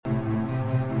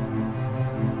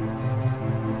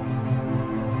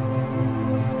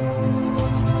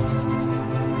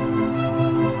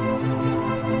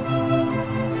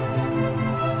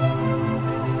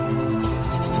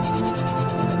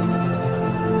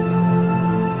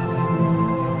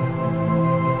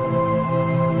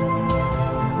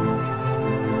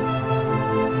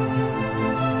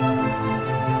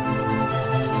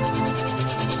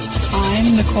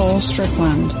Nicole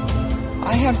Strickland.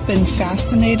 I have been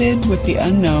fascinated with the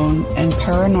unknown and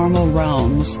paranormal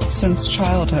realms since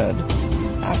childhood.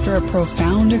 After a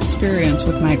profound experience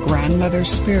with my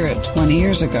grandmother's spirit 20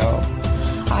 years ago,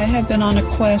 I have been on a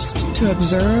quest to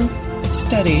observe,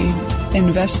 study,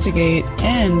 investigate,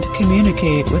 and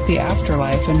communicate with the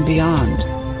afterlife and beyond.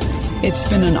 It's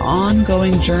been an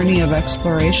ongoing journey of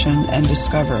exploration and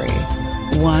discovery,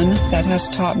 one that has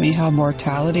taught me how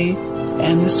mortality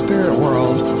and the spirit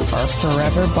world are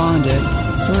forever bonded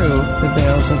through the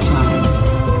veils of time.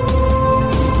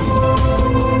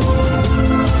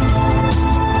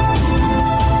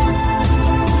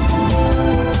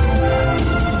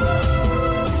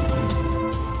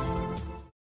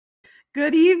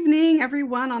 Good evening,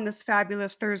 everyone, on this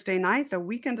fabulous Thursday night. The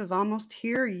weekend is almost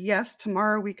here. Yes,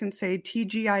 tomorrow we can say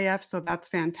TGIF, so that's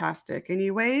fantastic.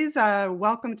 Anyways,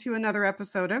 welcome to another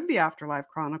episode of the Afterlife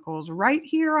Chronicles right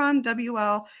here on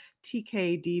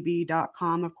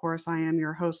WLTKDB.com. Of course, I am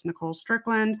your host, Nicole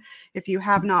Strickland. If you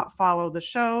have not followed the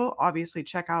show, obviously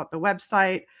check out the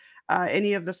website,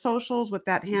 any of the socials with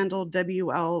that handle,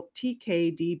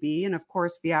 WLTKDB, and of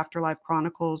course, the Afterlife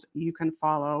Chronicles you can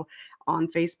follow on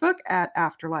Facebook at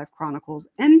Afterlife Chronicles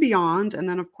and Beyond. And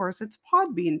then, of course, it's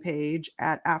Podbean page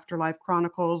at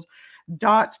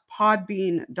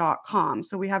afterlifechronicles.podbean.com.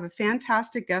 So we have a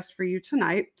fantastic guest for you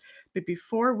tonight. But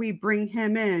before we bring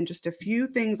him in, just a few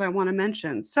things I want to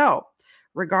mention. So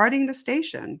regarding the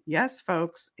station, yes,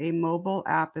 folks, a mobile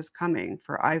app is coming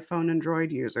for iPhone and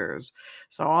Android users.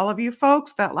 So all of you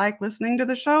folks that like listening to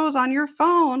the shows on your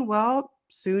phone, well,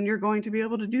 soon you're going to be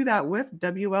able to do that with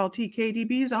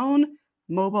WLTKDB's own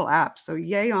mobile app. So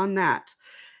yay on that.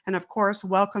 And of course,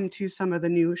 welcome to some of the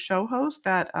new show hosts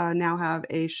that now have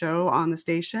a show on the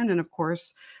station. And of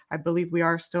course, I believe we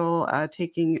are still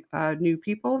taking new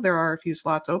people. There are a few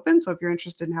slots open. So if you're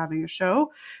interested in having a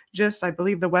show, I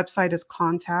believe the website is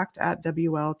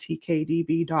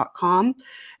contact@WLTKDB.com.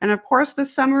 And of course, the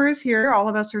summer is here. All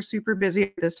of us are super busy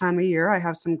at this time of year. I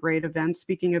have some great events,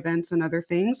 speaking events and other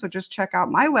things. So just check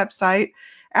out my website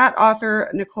at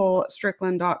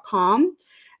authorNicoleStrickland.com.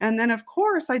 And then, of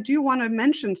course, I do want to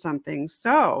mention something.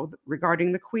 So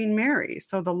regarding the Queen Mary.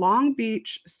 So the Long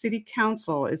Beach City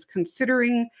Council is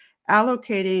considering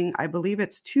allocating, I believe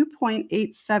it's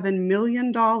 $2.87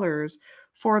 million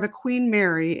for the Queen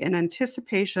Mary in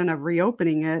anticipation of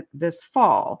reopening it this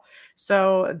fall.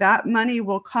 So that money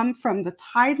will come from the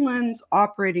Tidelands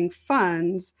operating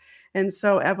funds. And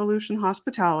so Evolution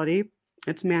Hospitality,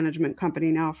 its management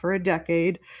company now for a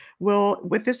decade,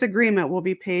 with this agreement, will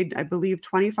be paid, I believe,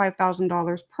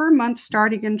 $25,000 per month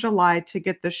starting in July to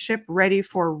get the ship ready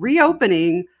for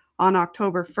reopening on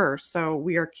October 1st. So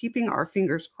we are keeping our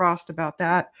fingers crossed about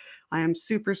that. I am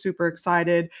super, super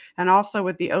excited. And also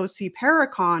with the OC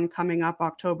Paracon coming up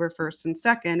October 1st and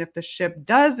 2nd, if the ship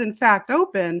does in fact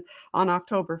open on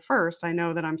October 1st, I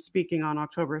know that I'm speaking on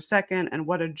October 2nd, and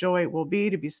what a joy it will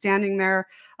be to be standing there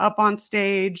up on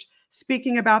stage,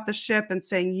 speaking about the ship and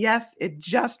saying, yes, it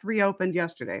just reopened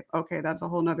yesterday. Okay, that's a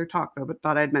whole nother talk though, but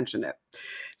thought I'd mention it.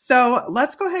 So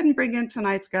let's go ahead and bring in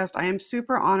tonight's guest. I am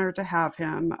super honored to have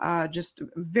him, just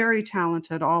very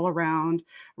talented all around.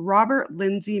 Robert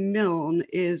Lindsy Milne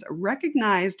is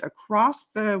recognized across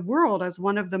the world as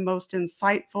one of the most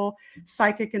insightful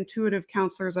psychic intuitive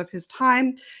counselors of his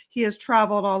time. He has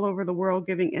traveled all over the world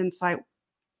giving insight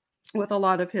with a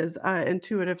lot of his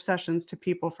intuitive sessions to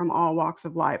people from all walks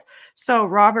of life. So,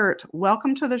 Robert,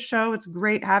 welcome to the show. It's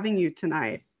great having you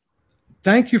tonight.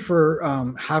 Thank you for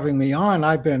having me on.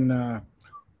 I've been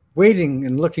waiting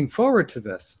and looking forward to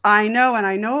this. I know, and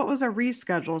I know it was a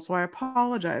reschedule, so I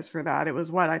apologize for that. It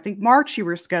was I think March you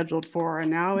were scheduled for,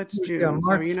 and now it's June. Yeah,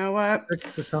 March, so you know what?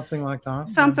 Something like that.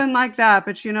 Something like that,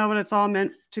 but you know what? It's all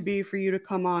meant to be for you to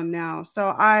come on now.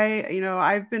 So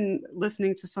I've been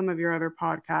listening to some of your other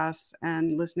podcasts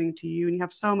and listening to you, and you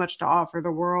have so much to offer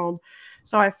the world.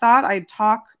 So I thought I'd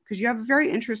talk, because you have a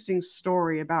very interesting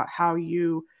story about how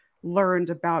you learned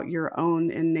about your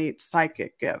own innate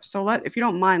psychic gifts. So if you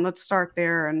don't mind, let's start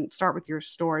there and start with your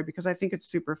story, because I think it's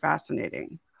super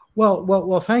fascinating.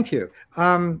 Well, thank you.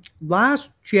 Last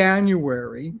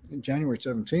January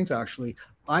 17th, actually,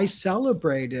 I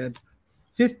celebrated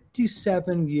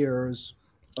 57 years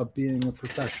of being a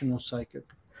professional psychic.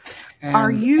 Are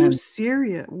you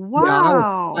serious?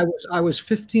 Wow. Yeah, I was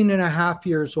 15 and a half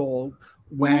years old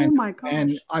when, oh my gosh.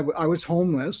 And I was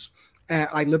homeless.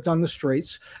 I lived on the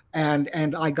streets,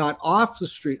 and I got off the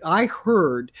street. I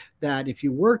heard that if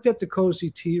you worked at the Cozy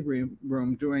Tea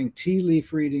Room doing tea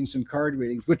leaf readings and card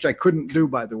readings, which I couldn't do,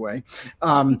 by the way,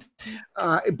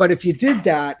 but if you did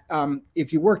that,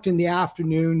 if you worked in the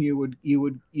afternoon,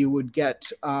 you would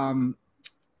get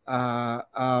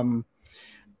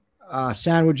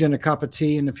sandwich and a cup of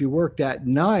tea. And if you worked at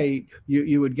night,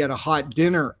 you would get a hot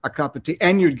dinner, a cup of tea,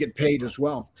 and you'd get paid as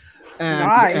well.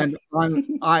 And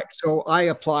Nice. so I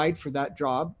applied for that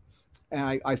job,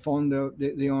 and I phoned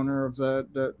the owner of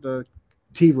the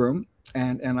tea room,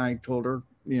 and I told her,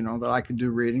 that I could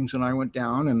do readings, and I went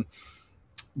down and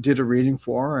did a reading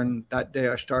for her, and that day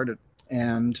I started.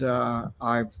 And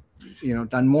I've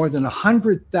done more than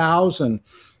 100,000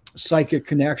 psychic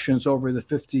connections over the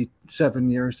 57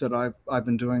 years that I've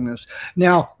been doing this.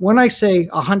 Now, when I say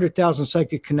 100,000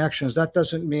 psychic connections, that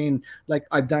doesn't mean like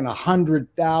I've done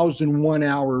 100,000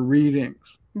 1-hour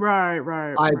readings. Right.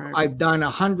 I've done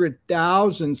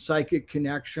 100,000 psychic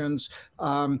connections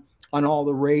on all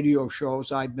the radio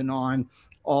shows I've been on,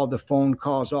 all the phone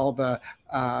calls, all the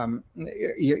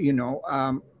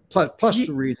plus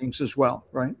the readings as well,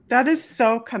 right? That is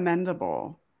so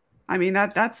commendable. I mean,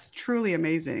 that's truly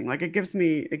amazing. Like it gives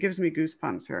me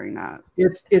goosebumps hearing that.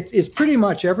 It's pretty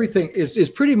much everything is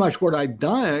pretty much what I've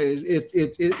done.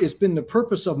 It's been the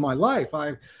purpose of my life.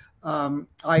 I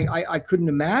couldn't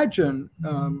imagine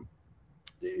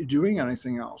doing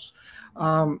anything else.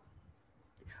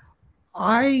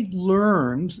 I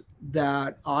learned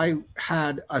that I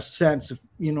had a sense of,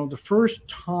 the first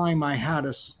time I had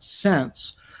a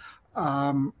sense,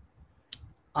 I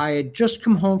had just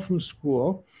come home from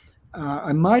school.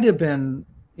 I might have been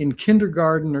in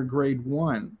kindergarten or grade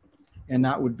 1, and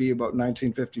that would be about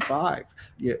 1955,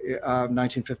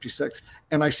 1956.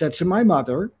 And I said to my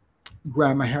mother,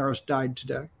 Grandma Harris died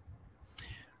today.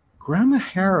 Grandma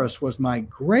Harris was my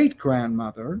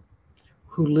great-grandmother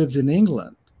who lived in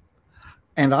England.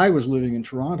 And I was living in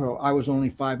Toronto. I was only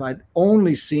 5. I'd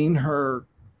only seen her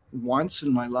once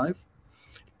in my life.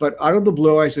 But out of the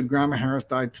blue, I said, Grandma Harris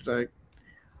died today.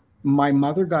 My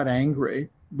mother got angry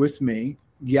with me,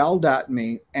 yelled at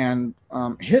me, and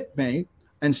hit me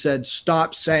and said,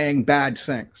 stop saying bad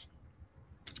things.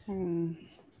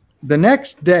 The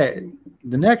next day,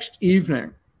 the next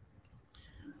evening,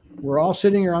 we're all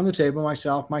sitting around the table,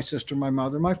 myself, my sister, my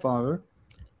mother, my father.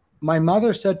 My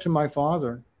mother said to my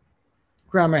father,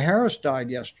 Grandma Harris died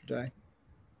yesterday.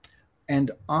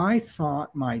 And I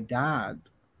thought my dad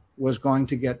was going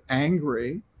to get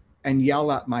angry and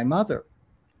yell at my mother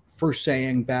for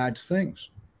saying bad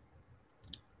things.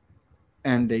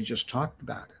 And they just talked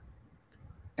about it.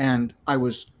 And I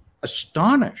was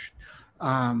astonished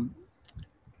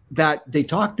that they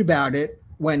talked about it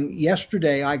when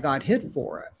yesterday I got hit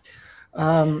for it.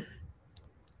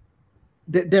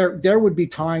 There would be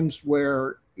times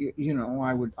where,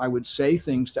 I would say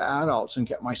things to adults and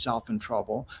get myself in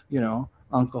trouble.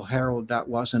 Uncle Harold, that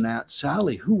wasn't Aunt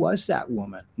Sally. Who was that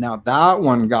woman? Now that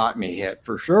one got me hit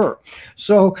for sure.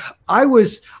 So I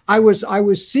was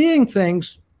seeing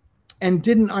things and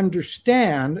didn't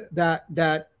understand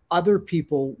that other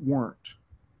people weren't.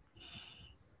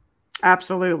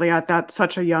 Absolutely. At that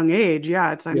such a young age.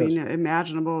 Yeah. It's, I Yes. mean,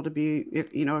 imaginable to be,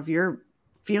 if you're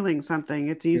feeling something,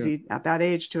 it's easy at that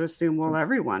age to assume, well,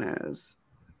 everyone is.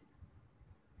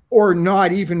 Or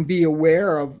not even be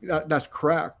aware of that. That's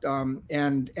correct.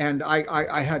 And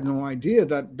I had no idea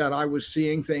that I was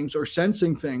seeing things or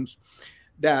sensing things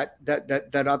that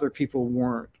other people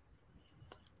weren't.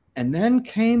 And then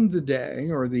came the day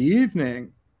or the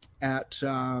evening at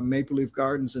Maple Leaf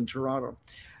Gardens in Toronto.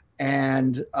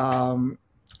 And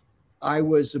I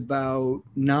was about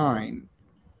 9.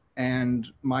 And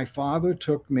my father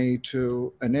took me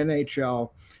to an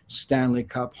NHL Stanley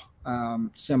Cup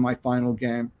semifinal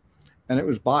game. And it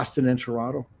was Boston and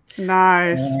Toronto.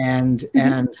 Nice. And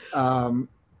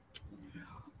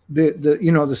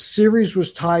the series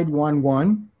was tied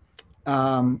 1-1.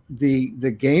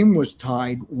 The game was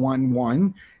tied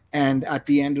 1-1, and at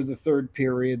the end of the third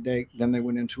period, they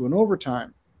went into an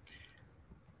overtime.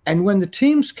 And when the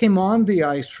teams came on the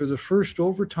ice for the first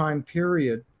overtime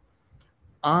period,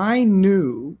 I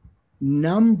knew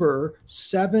number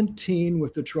 17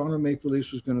 with the Toronto Maple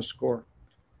Leafs was going to score.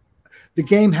 The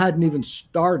game hadn't even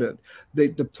started. The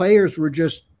players were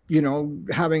just,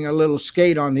 having a little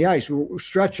skate on the ice. We were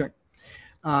stretching.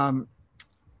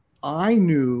 I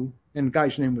knew, and the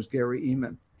guy's name was Gary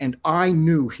Eman, and I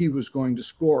knew he was going to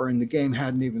score, and the game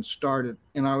hadn't even started.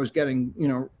 And I was getting,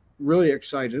 really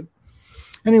excited.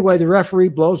 Anyway, the referee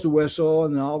blows the whistle,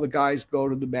 and all the guys go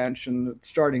to the bench, and the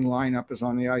starting lineup is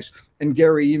on the ice. And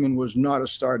Gary Eman was not a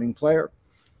starting player.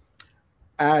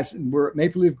 As we're at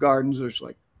Maple Leaf Gardens, there's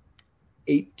like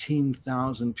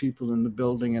 18,000 people in the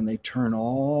building, and they turn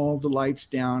all the lights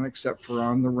down except for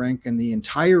on the rink, and the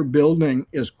entire building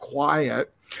is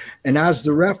quiet. And as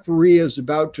the referee is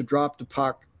about to drop the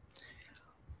puck,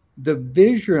 the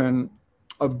vision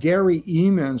of Gary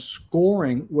Eamon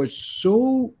scoring was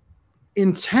so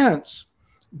intense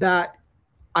that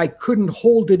I couldn't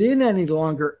hold it in any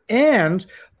longer. And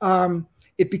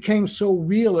it became so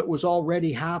real, it was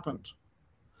already happened.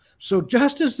 So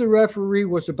just as the referee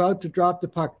was about to drop the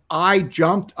puck, I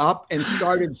jumped up and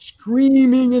started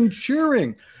screaming and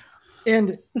cheering.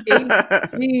 And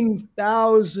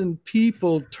 18,000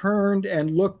 people turned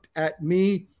and looked at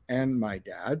me and my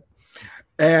dad.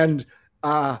 And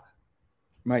my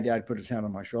dad put his hand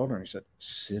on my shoulder and he said,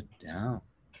 "Sit down."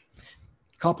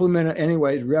 Couple of minutes,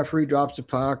 anyway, the referee drops the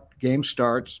puck, game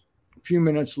starts. A few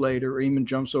minutes later, Eamon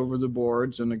jumps over the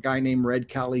boards, and a guy named Red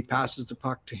Kelly passes the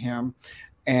puck to him,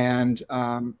 and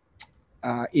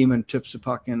Eamon tips the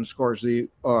puck in and scores the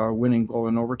winning goal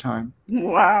in overtime.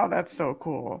 Wow, that's so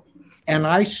cool. And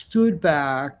I stood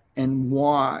back and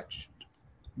watched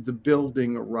the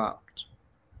building erupt.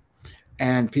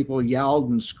 And people yelled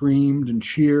and screamed and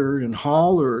cheered and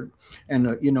hollered, and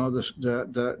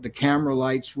the camera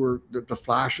lights were, the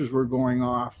flashes were going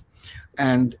off,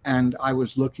 and I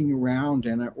was looking around,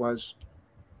 and it was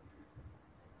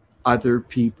other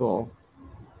people.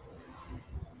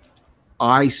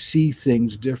 I see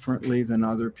things differently than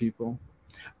other people,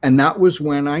 and that was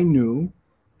when I knew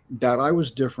that I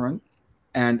was different,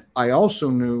 and I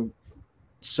also knew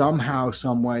somehow,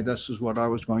 some way, this is what I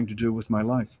was going to do with my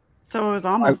life. So it was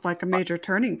almost like a major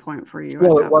turning point for you.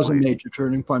 Well, it was a major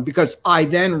turning point because I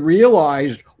then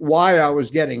realized why I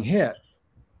was getting hit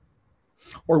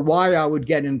or why I would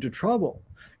get into trouble.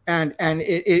 And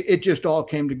it just all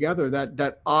came together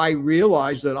that I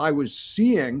realized that I was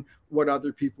seeing what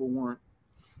other people weren't.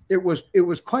 It was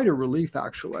quite a relief,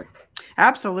 actually.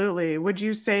 Absolutely. Would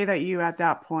you say that you at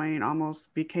that point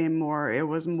almost became more, it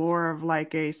was more of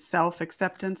like a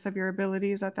self-acceptance of your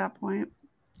abilities at that point?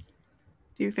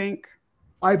 Do you think?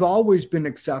 I've always been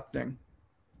accepting.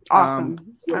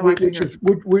 Awesome.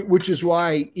 Which is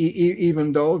why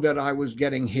even though that I was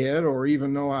getting hit, or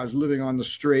even though I was living on the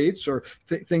streets or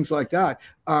things like that,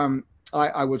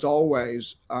 I was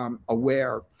always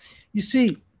aware. You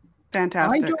see,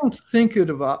 fantastic. I don't think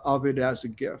of it as a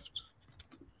gift.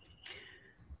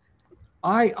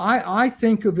 I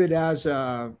think of it as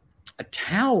a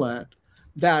talent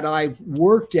that I've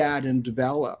worked at and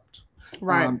developed,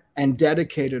 right, and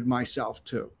dedicated myself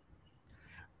to.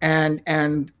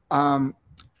 And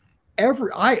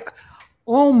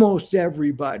almost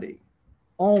everybody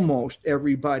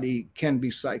can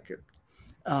be psychic.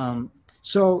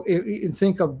 So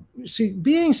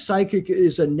being psychic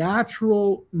is a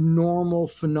natural, normal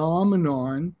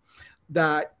phenomenon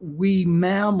that we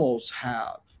mammals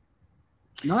have.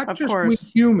 Not just we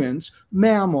humans,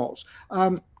 mammals.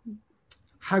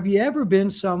 Have you ever been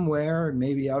somewhere,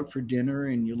 maybe out for dinner,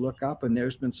 and you look up and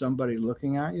there's been somebody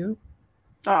looking at you?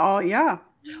 Oh, yeah.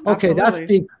 Okay,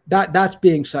 absolutely. that's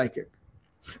being psychic.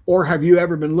 Or have you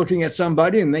ever been looking at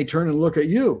somebody and they turn and look at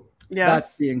you? Yes.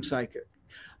 That's being psychic.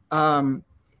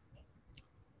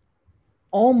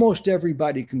 Almost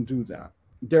everybody can do that.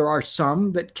 There are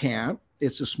some that can't.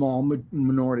 It's a small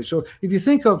minority. So if you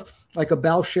think of like a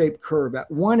bell-shaped curve, at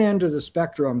one end of the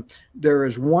spectrum, there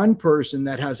is one person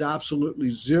that has absolutely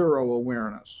zero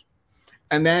awareness.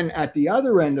 And then at the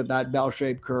other end of that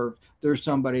bell-shaped curve, there's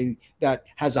somebody that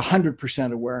has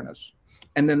 100% awareness.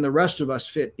 And then the rest of us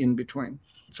fit in between.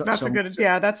 That's a good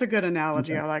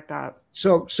analogy. Okay. I like that.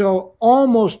 So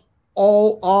almost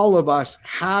all of us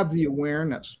have the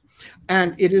awareness.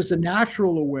 And it is a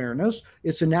natural awareness.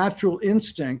 It's a natural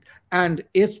instinct. And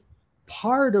it's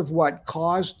part of what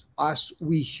caused us,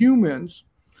 we humans,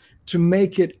 to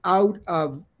make it out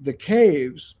of the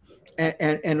caves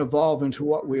and evolve into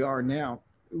what we are now.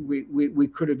 We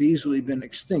could have easily been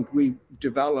extinct. We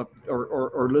developed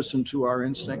or listened to our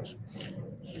instincts,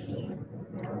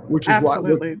 which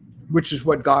is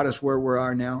what got us where we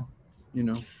are now, you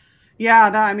know. Yeah,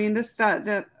 that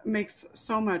makes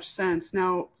so much sense.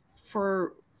 Now,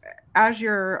 as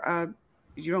your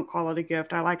you don't call it a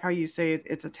gift. I like how you say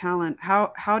it's a talent.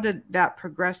 How did that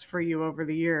progress for you over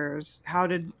the years? How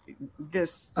did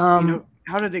this, how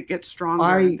did it get stronger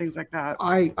and things like that?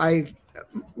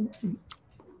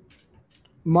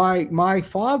 My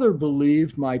father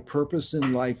believed my purpose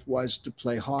in life was to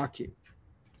play hockey.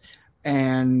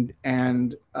 And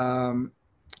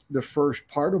the first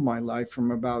part of my life,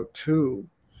 from about 2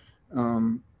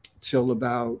 till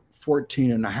about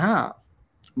 14 and a half,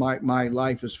 my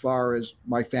life, as far as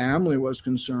my family was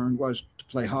concerned, was to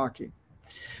play hockey.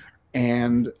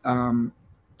 And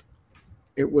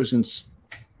it was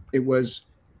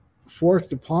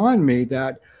forced upon me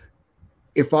that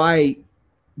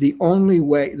the only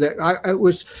way that I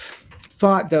was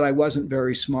thought that I wasn't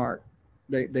very smart,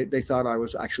 They thought I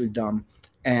was actually dumb.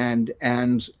 And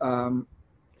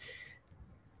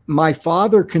my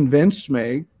father convinced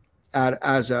me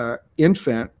as an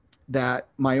infant that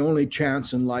my only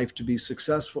chance in life to be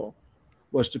successful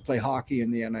was to play hockey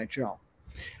in the NHL.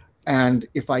 And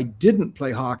if I didn't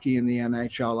play hockey in the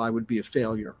NHL, I would be a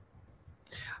failure.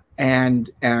 And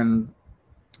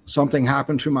something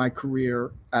happened to my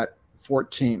career at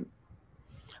 14.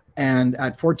 And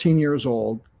at 14 years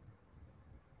old,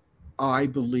 I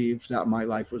believed that my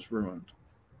life was ruined.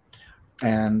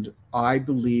 And I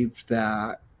believed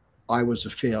that I was a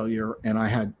failure and I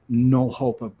had no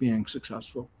hope of being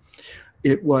successful.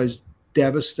 It was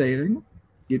devastating.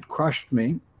 It crushed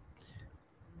me.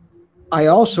 I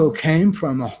also came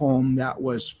from a home that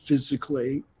was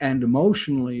physically and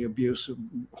emotionally abusive,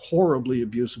 horribly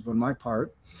abusive on my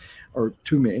part, or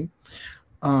to me.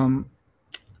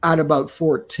 At about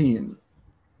 14,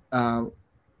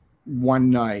 one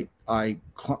night, I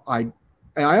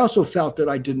also felt that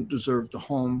I didn't deserve the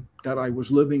home that I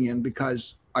was living in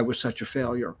because I was such a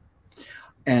failure.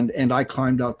 And I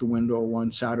climbed out the window one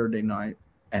Saturday night,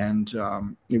 and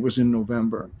it was in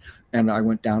November, and I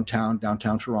went downtown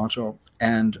Toronto,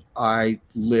 and I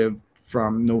lived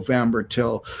from November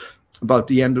till about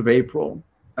the end of April,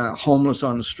 homeless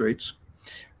on the streets.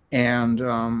 And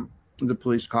the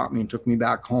police caught me and took me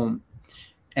back home.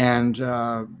 And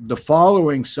the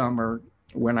following summer,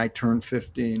 when I turned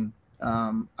 15,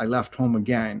 I left home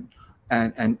again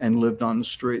and lived on the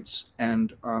streets,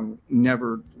 and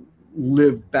never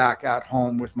lived back at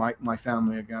home with my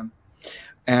family again.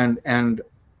 And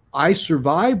I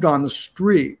survived on the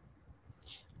street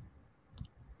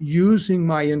using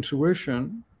my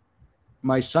intuition,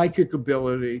 my psychic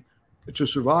ability to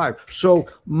survive. So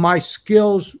my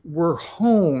skills were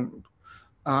honed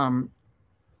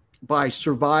by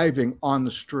surviving on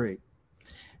the street.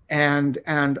 And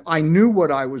I knew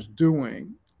what I was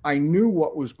doing. I knew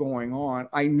what was going on.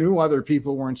 I knew other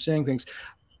people weren't saying things.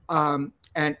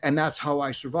 And that's how I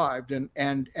survived.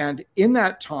 And in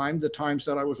that time, the times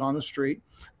that I was on the street,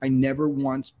 I never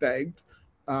once begged.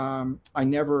 I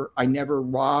never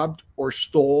robbed or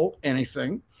stole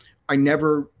anything. I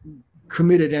never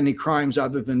committed any crimes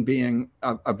other than being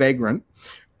a vagrant.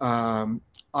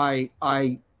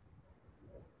 I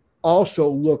also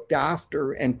looked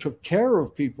after and took care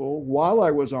of people while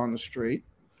I was on the street.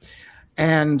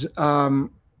 And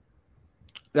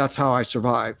that's how I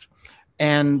survived.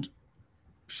 And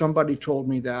somebody told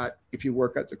me that if you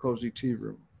work at the Cozy Tea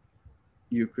Room,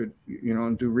 you could,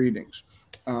 and do readings.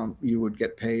 You would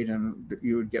get paid and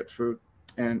you would get food.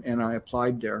 And I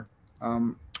applied there.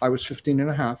 I was 15 and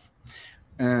a half.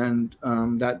 And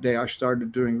that day I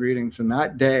started doing readings. And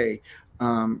that day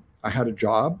I had a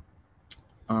job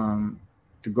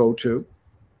to go to.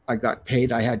 I got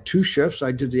paid. I had 2 shifts.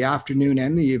 I did the afternoon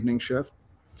and the evening shift.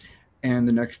 And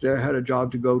the next day I had a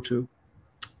job to go to.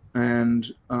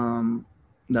 And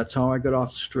that's how I got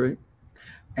off the street.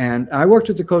 And I worked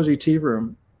at the Cozy Tea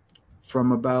Room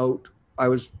from about,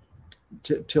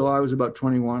 till I was about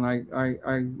 21.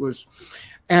 I was,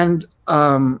 and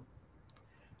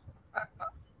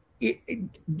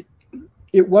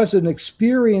it was an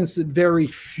experience that very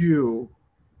few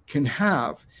can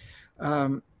have.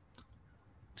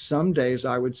 Some days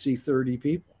I would see 30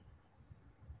 people.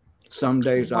 Some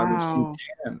days I would see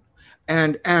 10.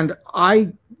 And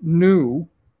I knew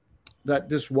that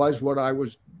this was what I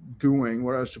was doing,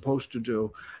 what I was supposed to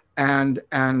do. And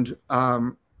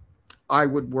I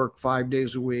would work 5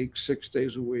 days a week, 6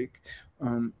 days a week,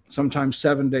 sometimes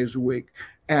 7 days a week.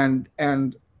 And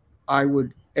I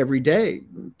would every day,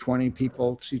 20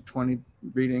 people see 20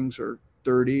 readings, or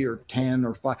 30 or 10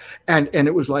 or 5. And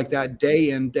it was like that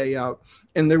day in, day out.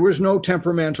 And there was no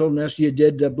temperamentalness. You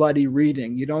did the bloody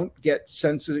reading. You don't get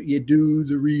sensitive. You do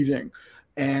the reading.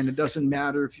 And it doesn't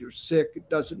matter if you're sick. It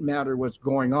doesn't matter what's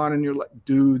going on in your life.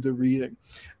 Do the reading.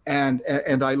 And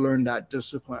I learned that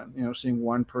discipline, seeing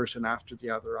one person after the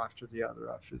other, after the other,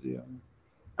 after the other.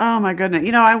 Oh my goodness.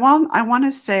 I want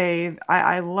to say,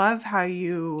 I love how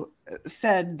you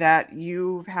said that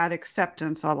you've had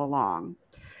acceptance all along.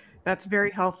 That's very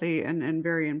healthy and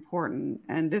very important.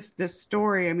 And this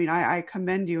story, I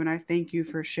commend you and I thank you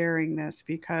for sharing this,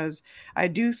 because I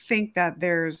do think that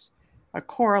there's a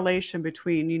correlation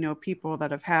between, people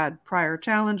that have had prior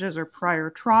challenges or prior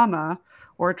trauma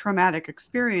or traumatic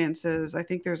experiences. I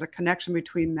think there's a connection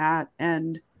between that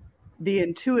and the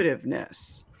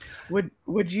intuitiveness.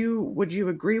 Would you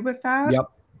agree with that? Yep.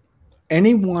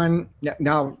 Anyone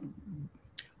now,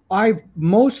 I've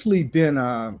mostly been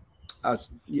a I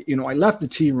left the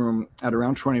tea room at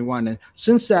around 21, and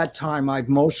since that time, I've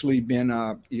mostly been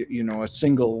a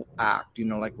single act,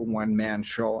 like a one man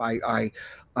show. I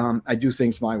do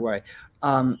things my way.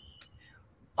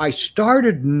 I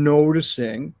started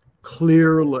noticing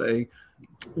clearly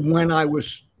when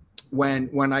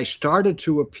I started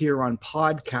to appear on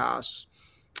podcasts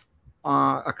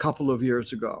a couple of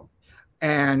years ago.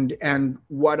 And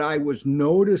what I was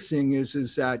noticing is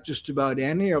that just about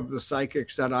any of the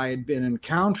psychics that I had been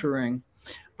encountering,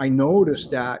 I noticed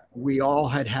that we all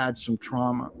had some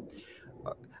trauma.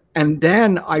 And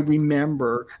then I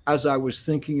remember, as I was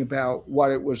thinking about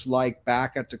what it was like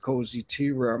back at the Cozy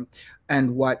Tea Room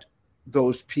and what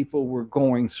those people were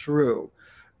going through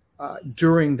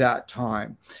during that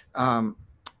time,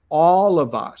 all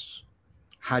of us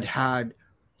had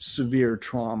severe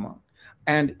trauma.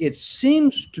 And it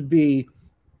seems to be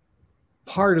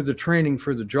part of the training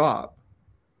for the job.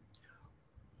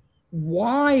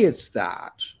 Why it's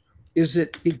that is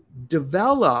it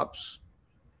develops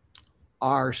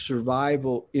our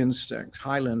survival instincts.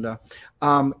 Hi, Linda.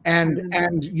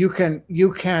 And you can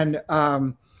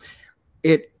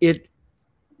it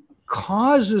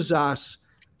causes us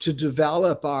to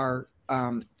develop our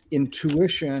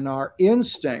intuition, our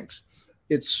instincts.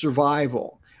 It's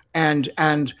survival, and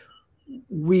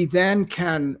we then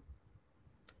can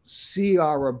see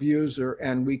our abuser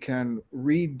and we can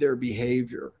read their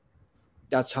behavior.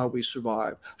 That's how we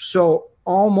survive. So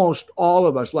almost all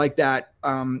of us, like that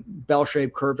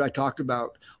bell-shaped curve I talked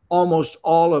about, almost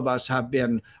all of us have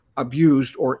been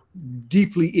abused or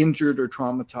deeply injured or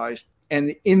traumatized,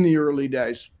 and in the early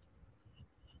days.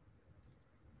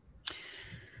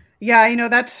 Yeah,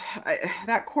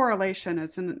 that correlation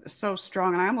is so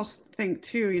strong, and I almost think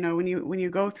too, when you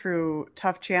go through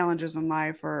tough challenges in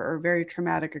life or very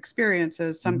traumatic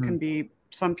experiences, some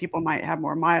people might have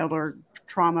more mild or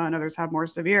trauma, and others have more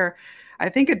severe. I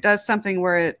think it does something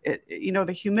where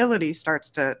the humility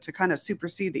starts to kind of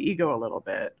supersede the ego a little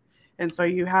bit, and so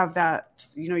you have that,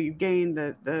 you gain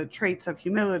the traits of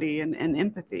humility and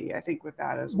empathy. I think with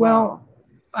that as well.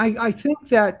 I think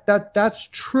that's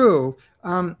true.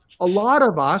 A lot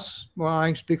of us, well, I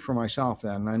can speak for myself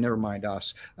then, never mind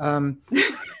us.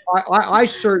 I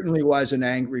certainly was an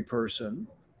angry person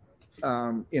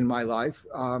in my life.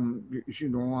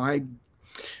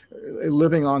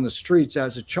 Living on the streets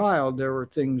as a child, there were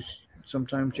things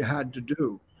sometimes you had to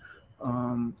do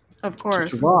of course,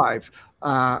 to survive.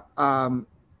 I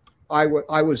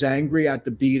was angry at the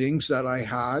beatings that I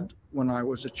had when I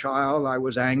was a child. I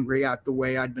was angry at the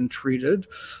way I'd been treated.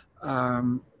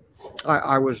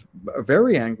 I was a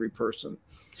very angry person.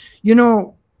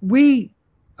 We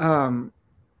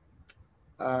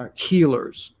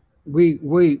healers, we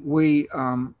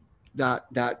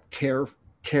that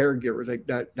caregivers,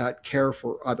 that care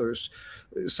for others,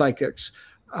 psychics,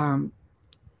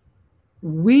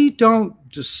 we don't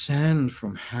descend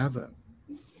from heaven.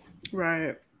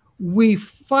 Right. We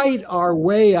fight our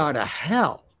way out of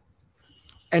hell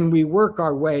and we work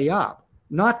our way up,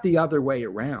 not the other way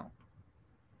around.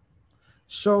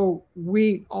 So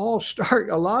we all start,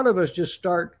 a lot of us just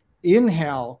start in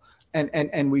hell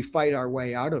and we fight our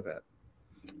way out of it.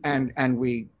 And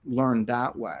we learn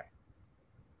that way.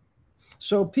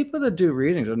 So people that do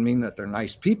readings doesn't mean that they're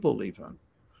nice people even.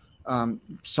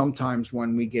 Sometimes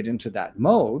when we get into that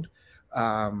mode,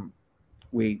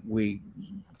 we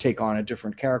take on a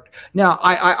different character. Now,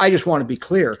 I just want to be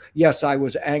clear. Yes, I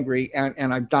was angry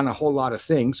and I've done a whole lot of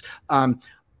things.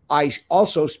 I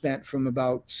also spent from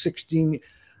about 16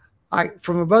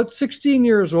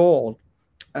 years old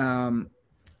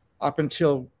up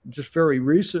until just very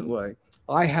recently,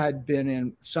 I had been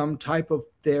in some type of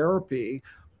therapy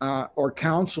or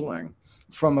counseling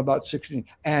from about 16.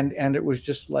 And it was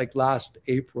just like last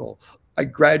April, I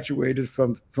graduated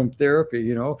from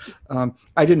therapy.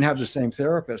 I didn't have the same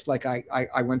therapist. Like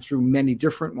I went through many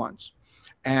different ones.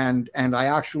 And I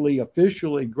actually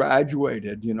officially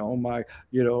graduated, I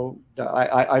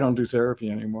don't do therapy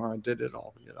anymore. I did it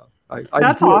all,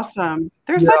 That's awesome.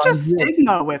 There's such a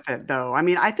stigma with it though. I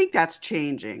mean, I think that's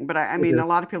changing, but I mean, a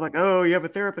lot of people are like, oh, you have a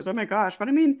therapist. Oh my gosh. But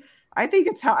I mean, I think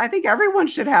everyone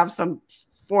should have some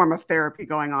form of therapy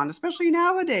going on, especially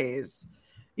nowadays.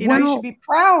 You should be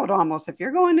proud almost. If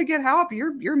you're going to get help,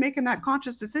 you're making that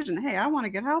conscious decision. Hey, I want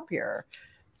to get help here.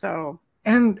 So,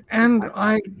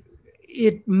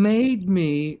 it made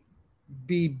me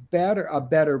be a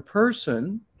better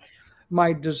person,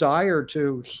 my desire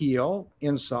to heal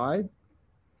inside.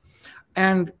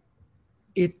 And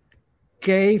it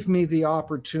gave me the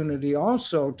opportunity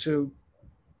also to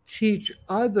teach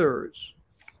others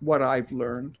what I've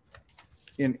learned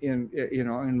in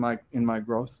my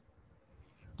growth.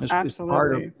 It's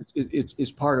part of Absolutely.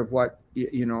 it's part of what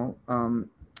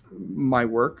my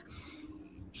work.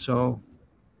 So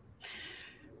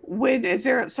When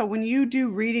you do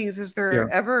readings, is there yeah.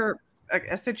 ever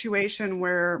a situation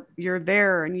where you're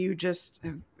there and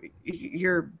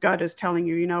your gut is telling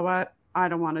you, you know what, I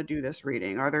don't want to do this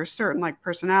reading? Are there certain like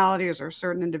personalities or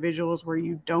certain individuals where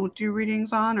you don't do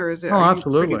readings on, or Oh, are you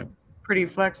absolutely. pretty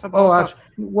flexible? Oh, So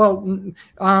well,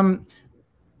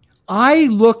 I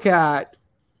look at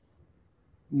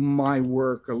my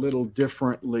work a little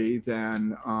differently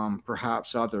than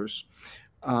perhaps others.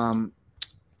 Um,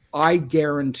 I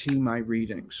guarantee my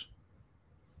readings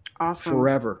awesome.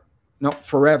 forever. No,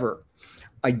 forever.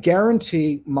 I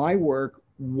guarantee my work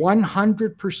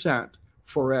 100%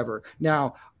 forever.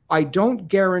 Now, I don't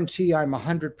guarantee I'm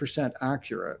 100%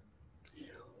 accurate.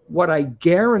 What I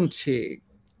guarantee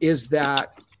is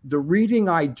that the reading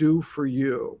I do for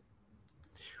you,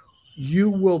 you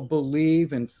will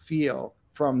believe and feel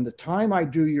from the time I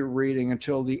do your reading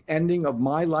until the ending of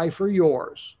my life or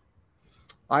yours.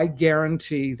 I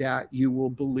guarantee that you will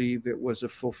believe it was a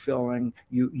fulfilling,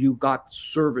 you got the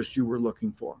service you were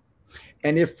looking for.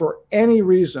 And if for any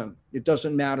reason, it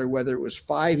doesn't matter whether it was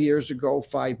 5 years ago,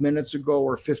 5 minutes ago,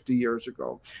 or 50 years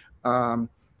ago,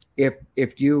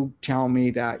 if you tell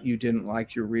me that you didn't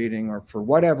like your reading or for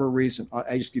whatever reason,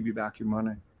 I just give you back your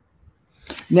money.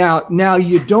 Now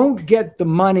you don't get the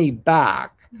money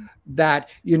back that,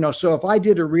 so if I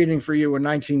did a reading for you in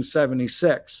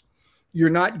 1976, you're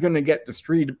not going to get the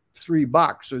 $3 or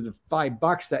the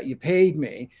 $5 that you paid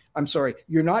me. I'm sorry,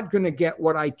 you're not going to get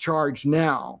what I charge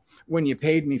now when you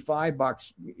paid me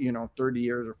 $5, 30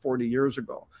 years or 40 years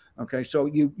ago. Okay, so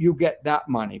you get that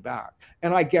money back,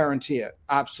 and I guarantee it,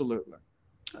 absolutely,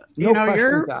 You no know,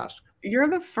 questions asked. you're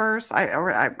the first.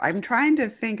 I'm trying to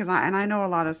think, and I know a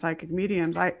lot of psychic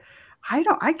mediums. I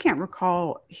can't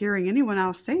recall hearing anyone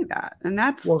else say that, and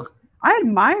Well, I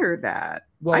admire that.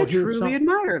 I here's truly some.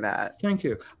 admire that. Thank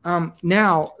you.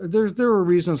 Now there are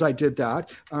reasons I did that.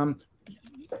 I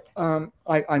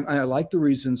like the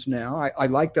reasons now. I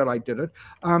like that I did it.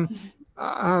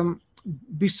 Um,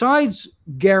 Besides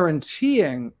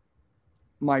guaranteeing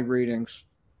my readings,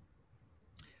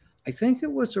 I think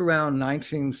it was around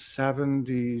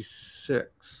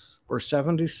 1976 or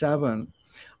 77,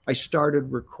 I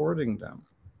started recording them.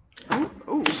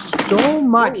 Oh, So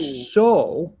much whoa.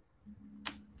 so.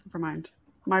 Never mind.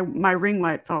 My ring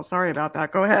light fell. Sorry about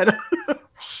that. Go ahead.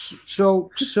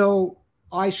 So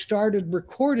I started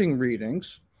recording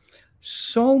readings,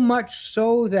 so much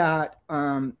so that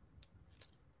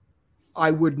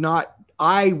I will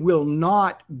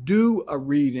not do a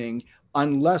reading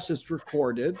unless it's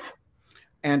recorded.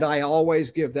 And I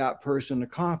always give that person a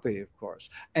copy, of course.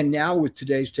 And now with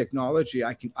today's technology,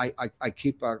 I keep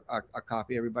a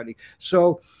copy, everybody.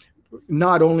 So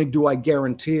not only do I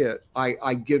guarantee it,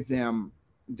 I give them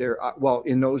their, well,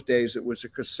 in those days it was a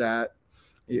cassette.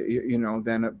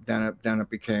 Then it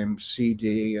became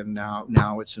CD, and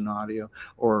now it's an audio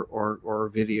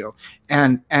or video,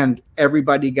 and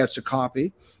everybody gets a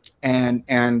copy, and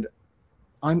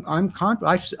I'm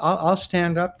confident. I'll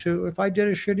stand up to, if I did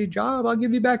a shitty job, I'll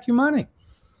give you back your money.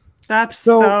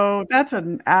 So That's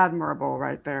an admirable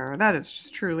right there. That is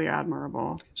just truly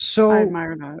admirable. I so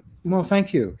admire that. well,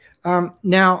 thank you.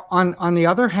 Now on the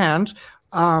other hand,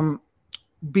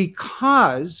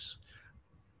 because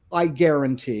I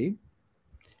guarantee,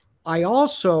 I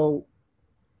also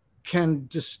can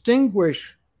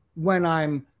distinguish when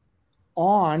I'm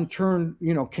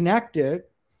connected,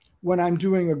 when I'm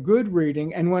doing a good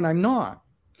reading and when I'm not.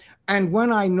 And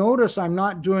when I notice I'm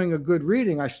not doing a good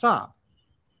reading, I stop.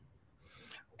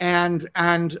 And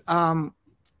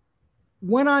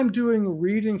when I'm doing a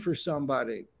reading for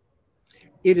somebody,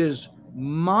 it is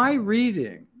my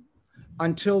reading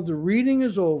until the reading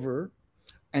is over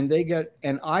and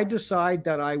I decide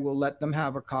that I will let them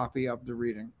have a copy of the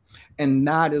reading. And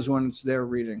that is when it's their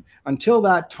reading. Until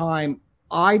that time,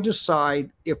 I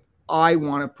decide if I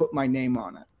want to put my name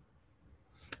on it.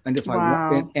 And if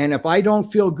Wow. if I don't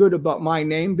feel good about my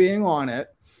name being on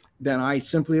it, then I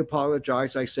simply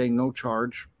apologize. I say no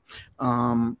charge.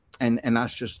 And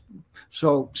that's just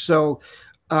so.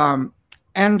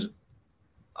 And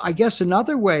I guess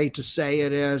another way to say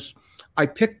it is, I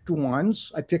pick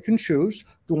and choose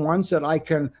the ones that I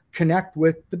can connect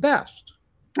with the best.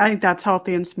 I think that's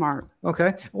healthy and smart.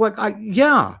 Okay. Well,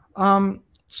 yeah.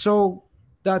 So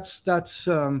that's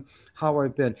how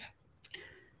I've been.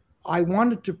 I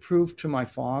wanted to prove to my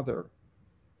father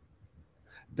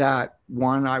that,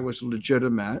 one, I was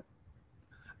legitimate,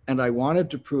 and I wanted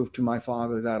to prove to my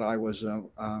father that I was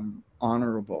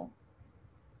honorable.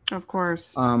 Of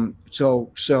course.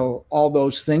 So all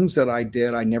those things that I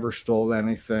did, I never stole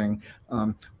anything.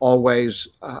 Always,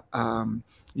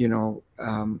 you know,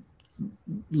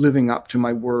 living up to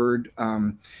my word.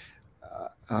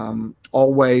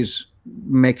 Always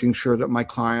making sure that my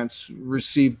clients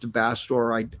received the best,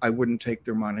 or I wouldn't take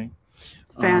their money.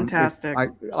 Fantastic.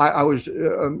 I was,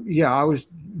 I was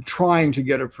trying to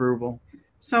get approval.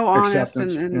 So honest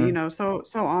Acceptance. and Yeah. you know, so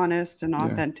honest and Yeah.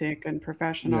 authentic and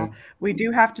professional. Yeah. We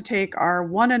do have to take our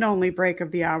one and only break of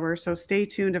the hour, so stay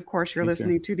tuned. Of course, you're Okay.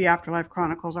 listening to the Afterlife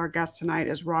Chronicles. Our guest tonight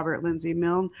is Robert Lindsay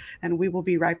Milne, and we will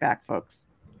be right back, folks.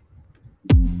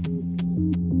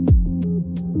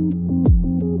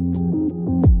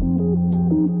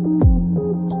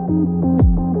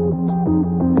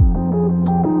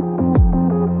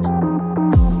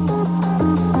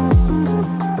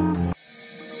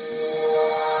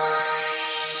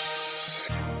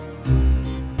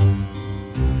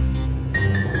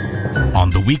 On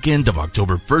the weekend of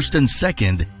October 1st and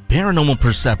 2nd, Paranormal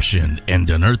Perception and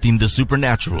Unearthing the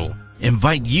Supernatural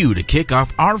invite you to kick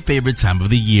off our favorite time of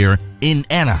the year in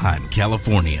Anaheim,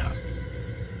 California.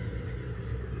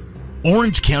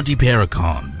 Orange County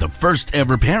Paracon, the first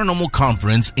ever paranormal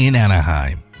conference in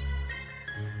Anaheim.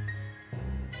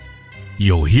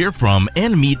 You'll hear from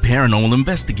and meet paranormal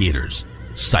investigators,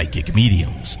 psychic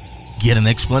mediums, get an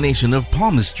explanation of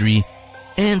palmistry,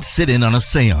 and sit in on a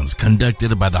seance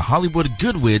conducted by the Hollywood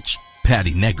good witch,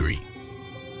 Patty Negri.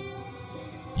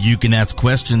 You can ask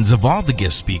questions of all the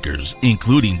guest speakers,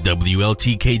 including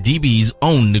WLTKDB's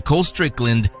own Nicole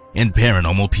Strickland and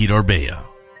Paranormal Pete Orbea.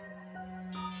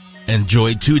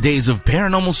 Enjoy 2 days of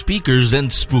paranormal speakers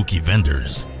and spooky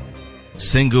vendors.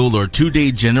 Single or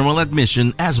 2-day general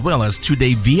admission as well as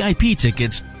 2-day VIP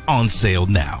tickets on sale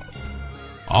now.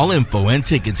 All info and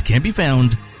tickets can be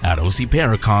found at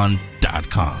ocparacon.com.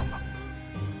 .com.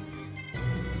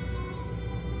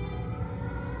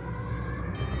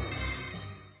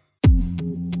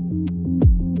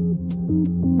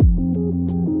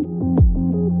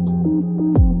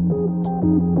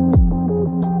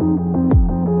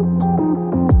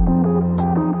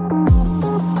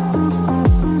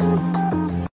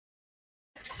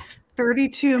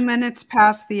 32 minutes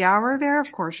past the hour there.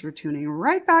 Of course, you're tuning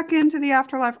right back into the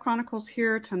Afterlife Chronicles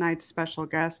here. Tonight's special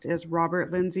guest is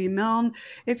Robert Lindsay Milne.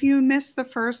 If you missed the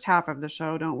first half of the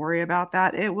show, don't worry about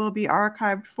that. It will be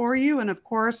archived for you. And of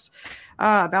course,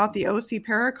 about the OC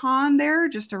Paracon there,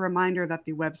 just a reminder that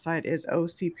the website is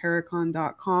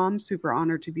ocparacon.com. Super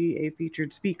honored to be a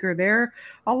featured speaker there,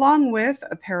 along with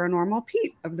a Paranormal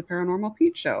Pete of the Paranormal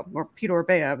Pete Show, or Pete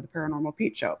Orbea of the Paranormal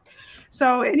Pete Show.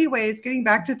 So anyways, getting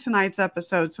back to tonight's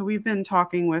episode. So we've been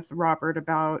talking with Robert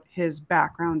about his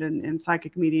background in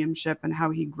psychic mediumship and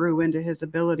how he grew into his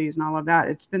abilities and all of that.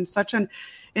 It's been such an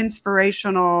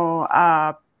inspirational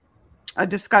a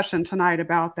discussion tonight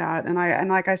about that. And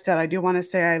like I said, I do want to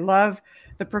say I love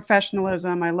the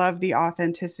professionalism. I love the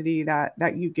authenticity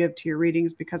that you give to your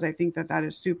readings, because I think that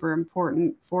is super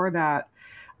important for that.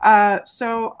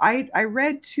 So I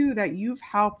read too that you've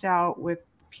helped out with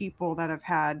people that have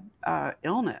had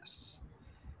illness,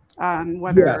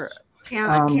 whether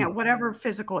can't whatever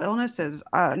physical illnesses.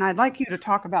 And I'd like you to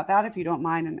talk about that if you don't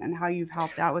mind, and how you've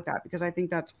helped out with that, because I think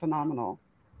that's phenomenal.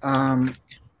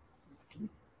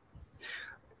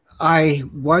 I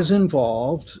was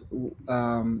involved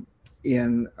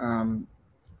in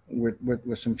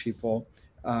with some people.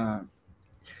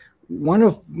 One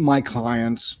of my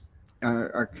clients,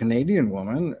 a Canadian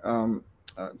woman,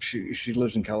 she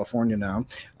lives in California now.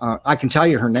 I can tell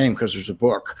you her name because there's a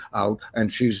book out,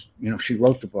 and she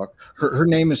wrote the book. Her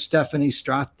name is Stephanie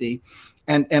Strathi,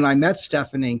 and I met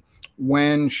Stephanie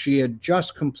when she had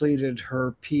just completed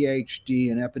her PhD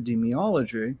in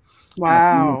epidemiology. Wow.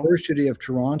 At the University of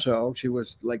Toronto. She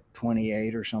was like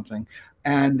 28 or something.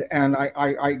 And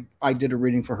I did a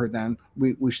reading for her then.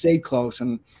 We stayed close,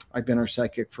 and I've been her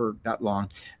psychic for that long.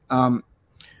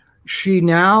 She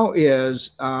now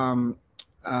is a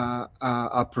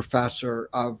professor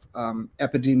of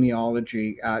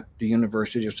epidemiology at the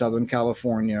University of Southern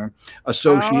California.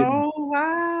 Associate. Oh,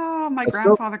 wow. My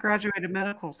grandfather graduated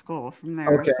medical school from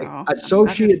there. Okay. So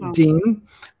Associate Dean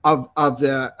of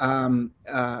the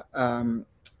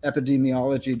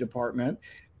epidemiology department.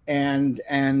 And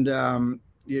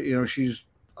she's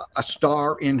a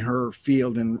star in her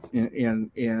field in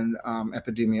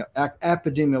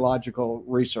epidemiological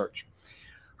research.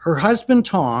 Her husband,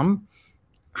 Tom,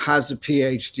 has a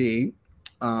PhD,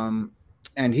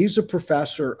 and he's a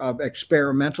professor of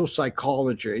experimental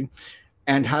psychology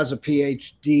and has a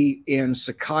PhD in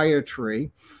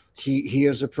psychiatry. He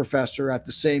is a professor at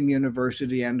the same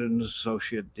university and an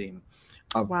associate dean.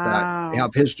 Wow.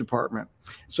 of his department.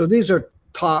 So these are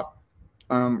top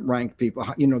ranked people.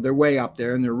 You know, they're way up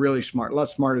there and they're really smart, a lot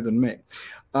smarter than me.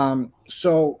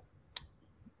 So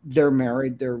they're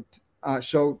married.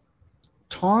 So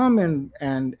Tom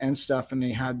and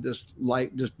Stephanie had this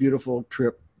beautiful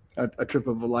trip, a trip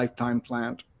of a lifetime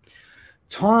planned.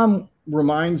 Tom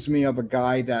reminds me of a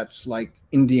guy that's like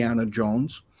Indiana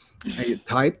Jones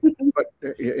type, but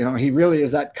you know, he really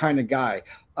is that kind of guy.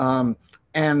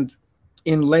 And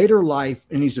in later life,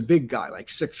 and he's a big guy, like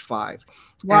 6'5".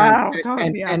 Wow. And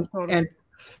Totally. Yeah, totally.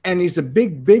 and he's a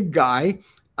big guy.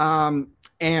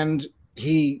 And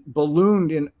he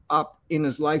ballooned up in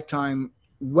his lifetime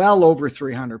well over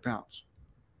 300 pounds.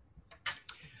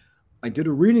 I did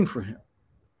a reading for him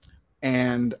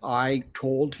and I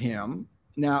told him,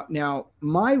 now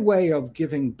my way of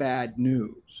giving bad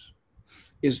news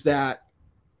is that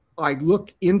I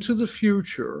look into the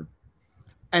future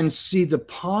and see the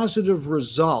positive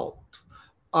result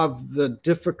of the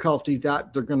difficulty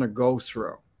that they're going to go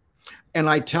through. And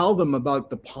I tell them about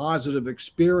the positive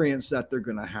experience that they're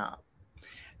going to have.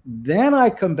 Then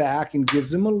I come back and give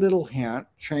them a little hint,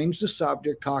 change the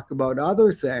subject, talk about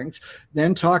other things,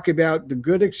 then talk about the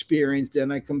good experience.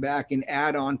 Then I come back and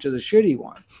add on to the shitty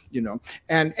one, you know,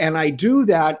 and I do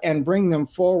that and bring them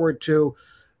forward to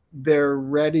they're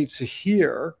ready to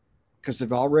hear because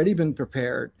they've already been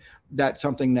prepared that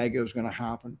something negative is going to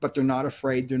happen, but they're not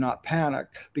afraid. They're not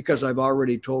panicked because I've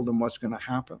already told them what's going to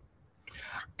happen.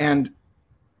 And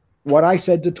what I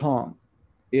said to Tom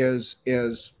is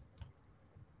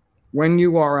when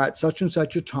you are at such and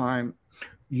such a time,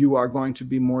 you are going to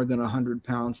be more than 100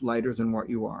 pounds lighter than what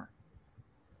you are.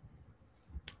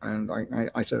 And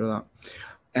I said that.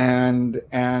 And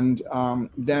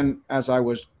then as I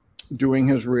was doing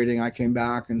his reading, I came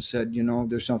back and said, you know,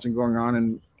 there's something going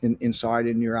on inside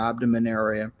in your abdomen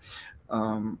area.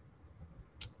 And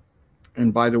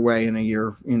by the way, in a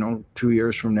year, you know, 2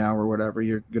 years from now or whatever,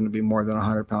 you're going to be more than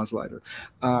 100 pounds lighter.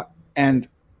 And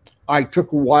I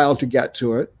took a while to get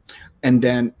to it. And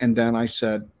then I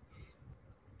said,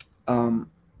 I'm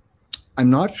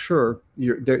not sure.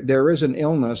 There is an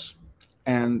illness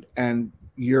and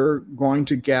you're going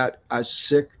to get as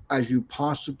sick as you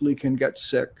possibly can get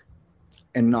sick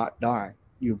and not die.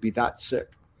 You'll be that sick.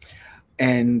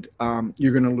 And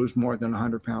you're going to lose more than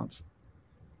 100 pounds.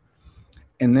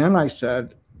 And then I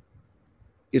said,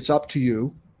 it's up to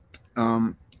you.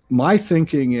 My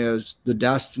thinking is the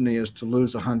destiny is to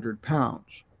lose 100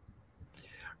 pounds.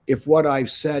 If what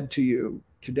I've said to you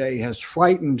today has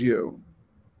frightened you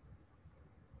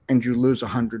and you lose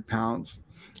 100 pounds,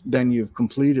 then you've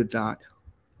completed that.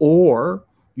 Or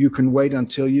you can wait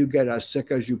until you get as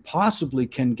sick as you possibly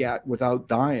can get without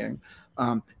dying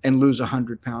and lose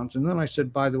 100 pounds. And then I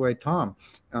said, by the way, Tom,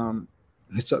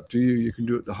 it's up to you. You can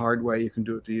do it the hard way. You can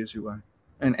do it the easy way.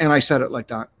 And I said it like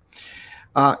that.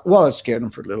 Well, it scared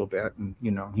him for a little bit. And,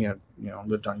 you know, he had, you know,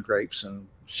 lived on grapes and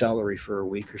celery for a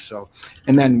week or so,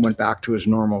 and then went back to his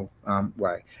normal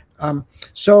way.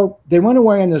 So they went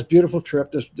away on this beautiful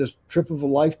trip, this trip of a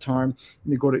lifetime,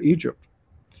 and they go to Egypt.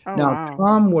 Oh, now, wow.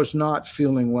 Tom was not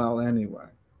feeling well anyway,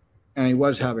 and he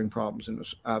was having problems in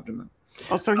his abdomen.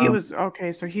 Oh, so he was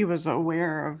okay. So he was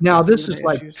aware of. Now, this some of is the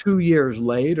like issues. 2 years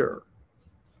later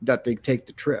that they take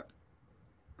the trip.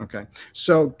 Okay,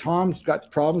 so Tom's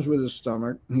got problems with his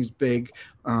stomach. He's big.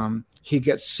 He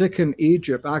gets sick in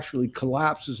Egypt. Actually,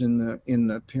 collapses in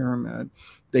the pyramid.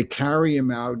 They carry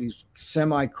him out. He's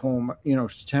semi-coma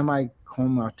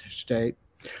state.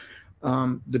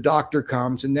 The doctor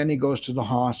comes, and then he goes to the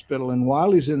hospital. And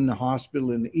while he's in the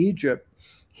hospital in Egypt,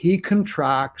 he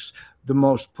contracts the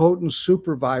most potent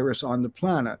super virus on the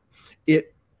planet.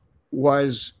 It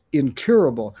was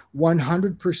incurable,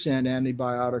 100%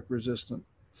 antibiotic resistant.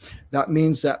 That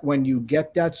means that when you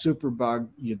get that superbug,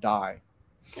 you die.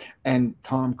 And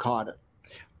Tom caught it.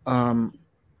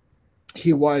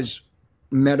 He was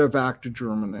medevac to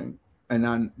Germany, and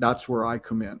then that's where I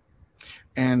come in.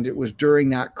 And it was during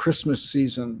that Christmas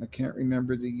season. I can't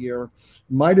remember the year.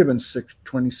 Might have been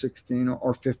 2016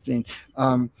 or 15.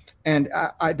 And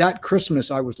that Christmas,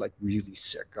 I was like really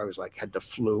sick. I was like, had the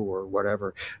flu or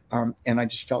whatever. And I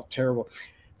just felt terrible.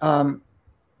 I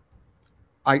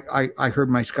heard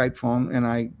my Skype phone, and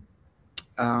I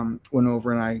went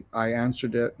over and I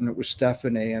answered it, and it was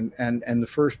Stephanie. And the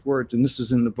first words, and this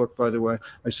is in the book, by the way,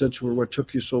 I said to her, "What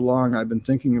took you so long? I've been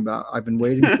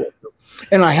waiting for it."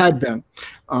 And I had been.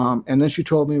 And then she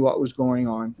told me what was going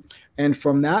on. And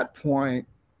from that point,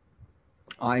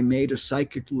 I made a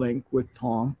psychic link with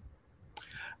Tom,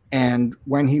 and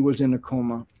when he was in a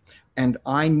coma, and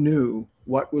I knew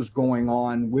what was going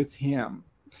on with him.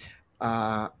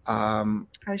 Hi,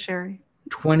 Sherry.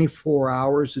 24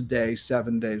 hours a day,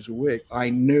 7 days a week. I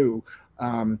knew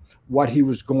what he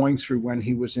was going through when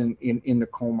he was in the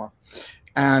coma.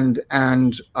 And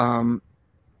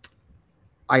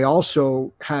I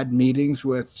also had meetings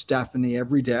with Stephanie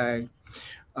every day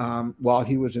while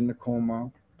he was in the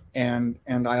coma. And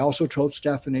I also told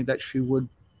Stephanie that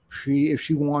if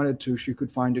she wanted to, she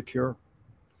could find a cure.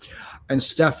 And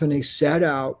Stephanie set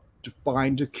out to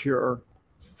find a cure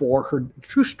for her.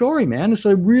 True story, man. It's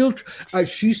a real,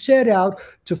 she set out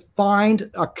to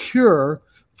find a cure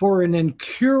for an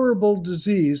incurable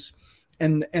disease,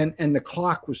 and the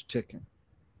clock was ticking.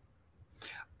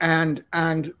 And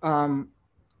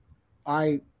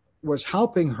I was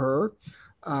helping her,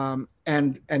 and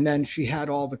then she had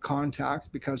all the contacts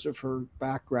because of her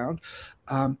background,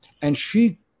 and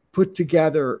she put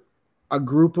together a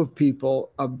group of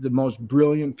people, of the most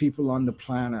brilliant people on the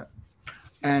planet,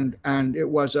 and it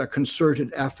was a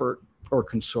concerted effort, or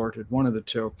consorted, one of the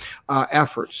two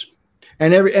efforts,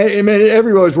 and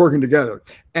everyone was working together,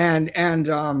 and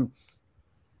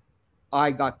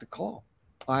I got the call.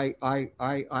 I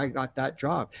got that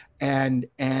job, and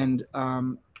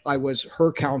I was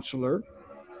her counselor,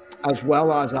 as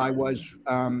well as I was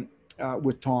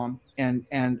with Tom, and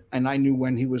I knew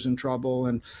when he was in trouble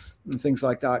and things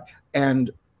like that,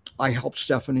 and I helped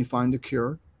Stephanie find a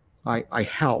cure. I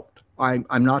helped. I'm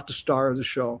not the star of the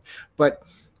show, but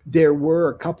there were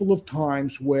a couple of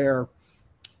times where,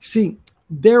 see,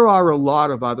 there are a lot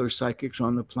of other psychics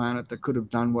on the planet that could have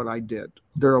done what I did.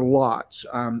 There are lots.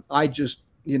 I just,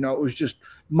 it was just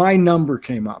my number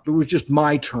came up. It was just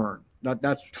my turn.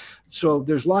 That's so.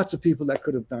 There's lots of people that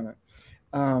could have done it.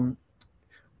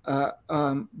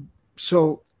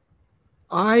 So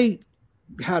I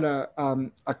had a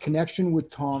connection with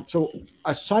Tom. So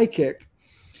a psychic,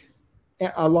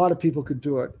 a lot of people could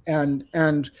do it,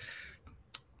 and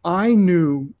I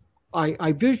knew,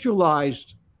 I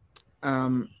visualized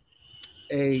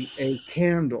a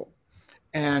candle,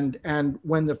 and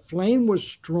when the flame was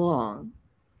strong,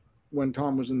 when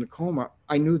Tom was in the coma,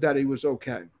 I knew that he was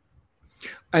okay.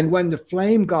 And when the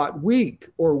flame got weak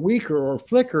or weaker or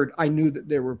flickered, I knew that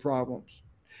there were problems.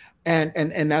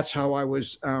 And that's how I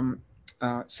was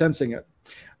sensing it.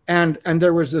 And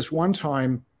there was this one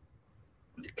time,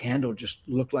 the candle just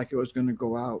looked like it was going to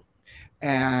go out.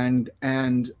 And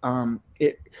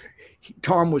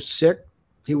Tom was sick.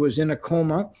 He was in a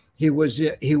coma. He was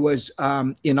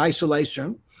in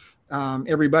isolation.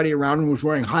 Everybody around him was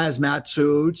wearing hazmat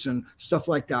suits and stuff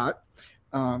like that.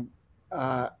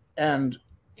 And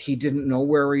he didn't know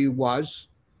where he was.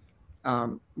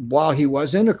 While he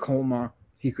was in a coma,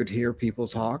 he could hear people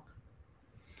talk.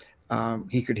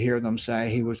 He could hear them say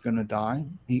he was going to die.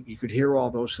 He could hear all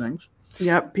those things.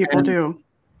 Yep, people do.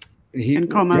 In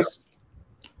comas.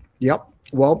 Yep.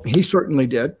 Well, he certainly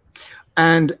did.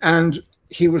 And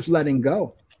he was letting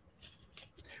go.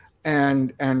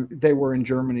 And they were in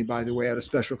Germany, by the way, at a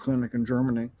special clinic in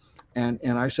Germany. And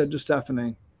I said to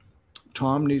Stephanie,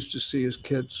 Tom needs to see his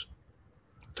kids.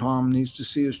 Tom needs to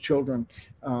see his children.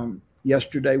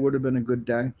 Yesterday would have been a good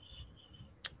day.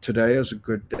 Today is a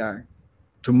good day.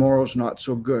 Tomorrow's not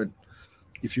so good.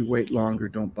 If you wait longer,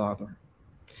 don't bother.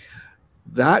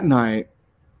 That night,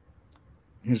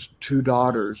 his two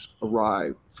daughters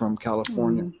arrived from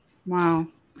California. Wow.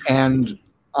 And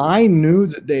I knew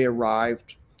that they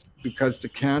arrived because the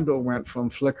candle went from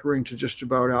flickering to just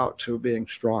about out to being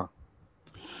strong.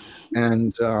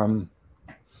 And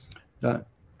that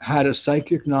had a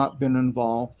psychic not been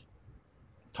involved,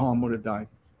 Tom would have died.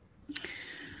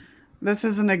 This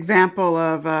is an example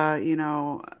of,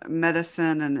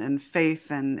 medicine and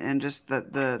faith and just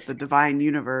the divine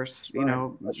universe,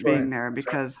 That's being right. there,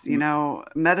 because,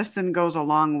 medicine goes a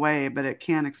long way, but it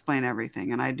can't explain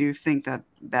everything. And I do think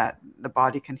that the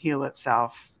body can heal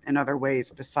itself in other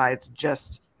ways besides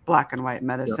just black and white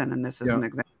medicine. Yeah. And this is an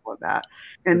example of that.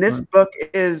 And this book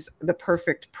is The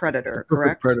Perfect Predator,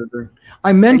 correct? Predator.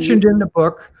 I mentioned in the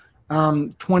book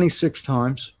 26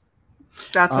 times.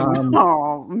 That's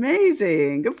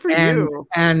amazing. Good for you.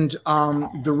 And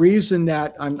the reason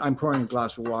that I'm pouring a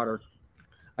glass of water.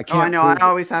 I know. I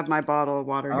always have my bottle of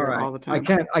water here all the time.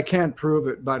 I can't prove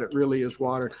it, but it really is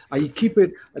water. I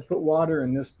put water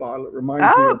in this bottle. It reminds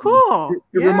me. Cool.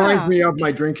 It reminds me of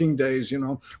my drinking days,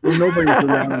 when nobody's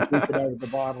around and drink it out of the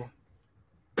bottle.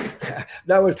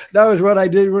 That was what I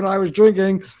did when I was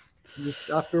drinking. Just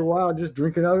after a while, just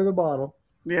drink it out of the bottle.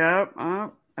 Yep.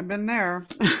 I've been there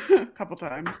a couple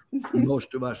times.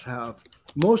 Most of us have.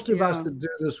 Most of us that do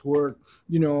this work,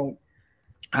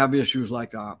 have issues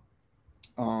like that.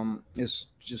 It's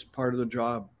just part of the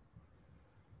job.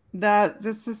 That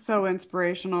this is so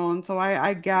inspirational. And so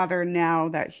I gather now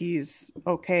that he's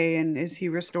okay. And is he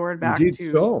restored back Indeed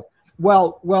to? so.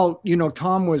 Well,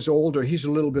 Tom was older. He's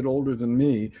a little bit older than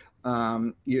me.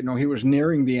 He was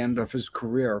nearing the end of his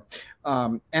career,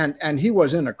 and he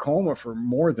was in a coma for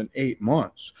more than 8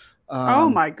 months. Oh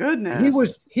Um, my goodness.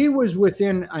 he was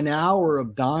within an hour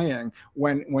of dying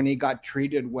when he got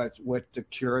treated with the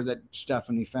cure that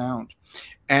Stephanie found,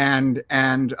 and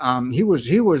he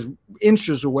was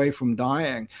inches away from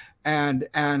dying, and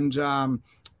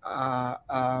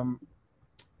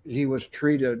he was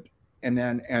treated, and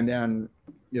then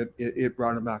it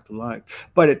brought him back to life.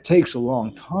 But it takes a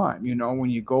long time, when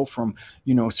you go from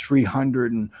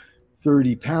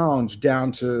 330 pounds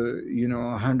down to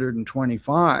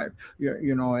 125.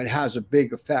 It has a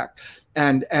big effect,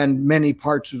 and many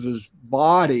parts of his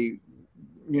body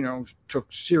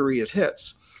took serious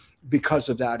hits because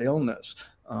of that illness.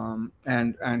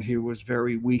 And he was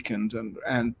very weakened,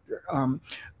 and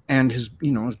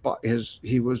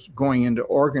he was going into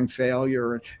organ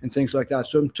failure and things like that.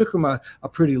 So it took him a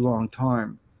pretty long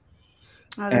time.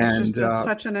 That's just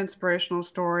such an inspirational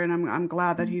story, and I'm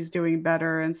glad that he's doing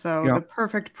better. And so, Yeah, The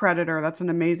Perfect Predator, that's an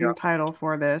amazing yeah, title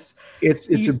for this. it's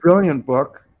a You, brilliant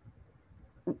book.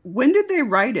 when did they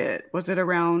write it? Was it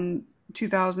around A few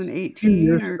 2018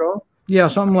 years or ago. Yeah,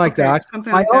 something like okay, that.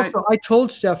 something like that? I told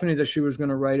Stephanie that she was going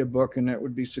to write a book and it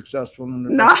would be successful in the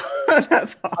No, best.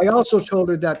 that's I awesome. also told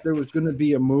her that there was going to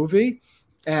be a movie,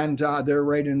 and they're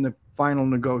right in the final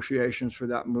negotiations for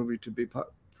that movie to be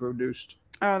produced.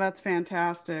 Oh, that's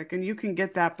fantastic. And you can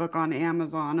get that book on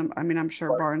Amazon. I mean, I'm sure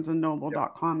Right. Yeah,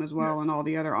 barnesandnoble.com as yeah, well and all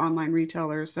the other online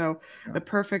retailers. So, yeah, The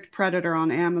Perfect Predator on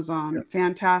yeah. Amazon,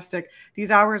 fantastic. These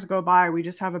hours go by. We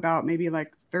just have about maybe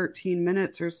like 13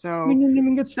 minutes or We so. didn't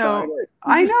even get So, started. We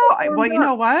I just know. got Well, warmed you up.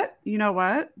 know what? You know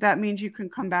what? That means you can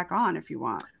come back on if you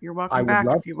want. You're I welcome would back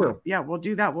love if you want. to. Yeah, we'll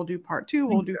do that. We'll do part two.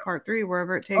 We'll Thank do you. part three,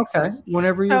 wherever it takes Okay, us.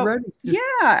 whenever you're So, ready. yeah,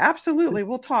 absolutely.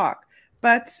 We'll talk.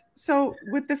 But so,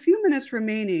 with the few minutes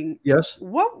remaining, Yes.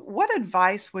 what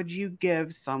advice would you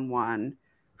give someone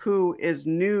who is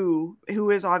new, who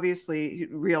is obviously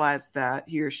realized that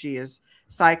he or she is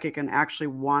psychic and actually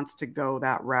wants to go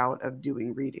that route of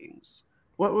doing readings?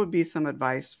 What would be some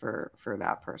advice for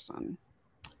that person?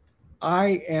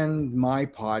 I end my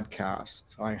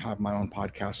podcast. I have my own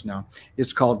podcast now.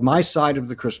 It's called My Side of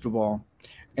the Crystal Ball.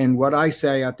 And what I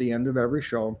say at the end of every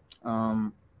show,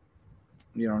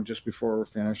 just before we're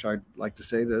finished, I'd like to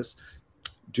say this: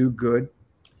 do good,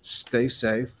 stay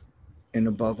safe, and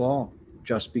above all,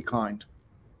 just be kind.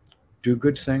 Do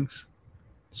good things,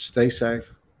 stay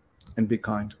safe, and be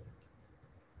kind.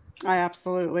 I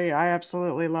absolutely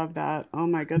love that. Oh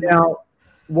my goodness. Now,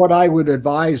 what I would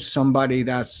advise somebody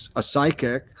that's a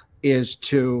psychic is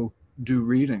to do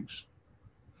readings.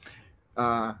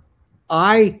 Uh,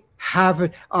 I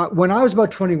haven't, when I was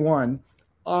about 21,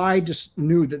 I just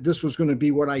knew that this was going to be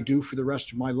what I do for the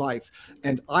rest of my life.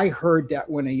 And I heard that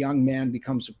when a young man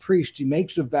becomes a priest, he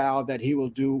makes a vow that he will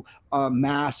do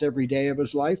mass every day of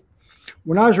his life.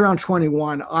 When I was around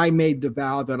 21, I made the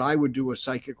vow that I would do a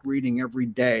psychic reading every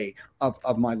day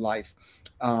of my life.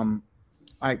 Um,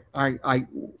 I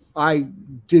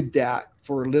did that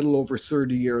for a little over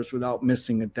 30 years without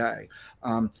missing a day.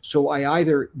 So I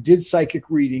either did psychic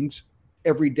readings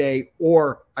every day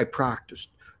or I practiced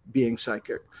being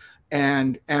psychic,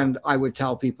 and I would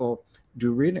tell people,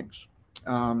 do readings.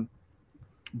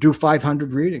 Do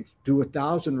 500 readings, do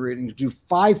 1,000 readings, do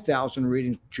 5,000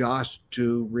 readings, just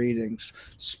do readings.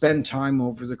 Spend time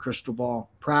over the crystal ball.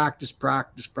 Practice,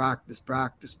 practice, practice,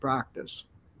 practice, practice.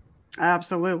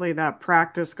 Absolutely. That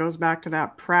practice goes back to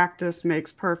that practice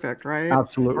makes perfect, right? Or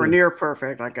Absolutely. near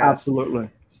perfect, I guess. Absolutely.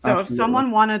 So if Absolutely.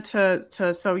 someone wanted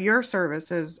to so your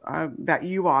services that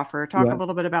you offer, talk a Yeah.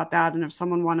 little bit about that. And if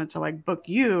someone wanted to like book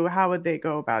you, how would they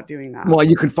go about doing that? Well,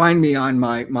 you can find me on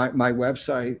my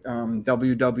website,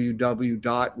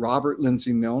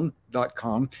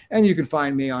 www.robertlindsymilne.com. And you can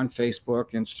find me on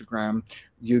Facebook, Instagram,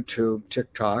 YouTube,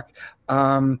 TikTok.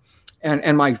 And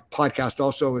my podcast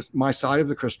also is My Side of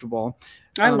the Crystal Ball.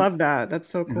 I love that. That's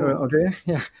so cool. Okay.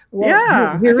 Yeah. Well,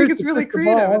 Yeah, I here think is it's the really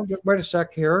crystal creative. ball. Wait a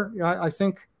sec here. I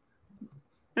think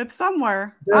It's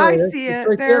somewhere. there I it is. see It's it.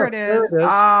 right There there. it There is. it is.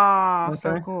 Ah,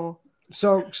 so Okay. cool.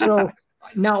 So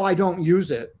now I don't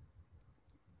use it.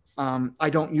 I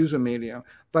don't use a medium,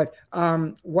 but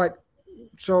what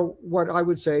I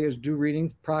would say is do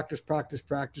readings, practice, practice,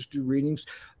 practice, do readings.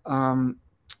 And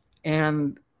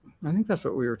I think that's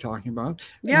what we were talking about.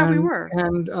 Yeah, we were.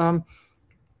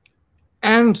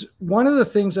 And one of the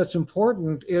things that's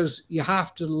important is you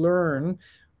have to learn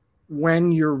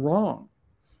when you're wrong.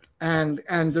 And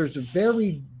there's a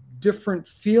very different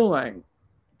feeling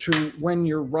to when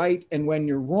you're right and when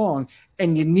you're wrong,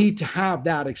 and you need to have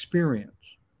that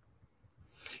experience.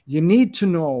 You need to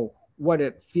know what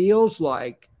it feels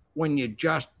like when you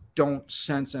just don't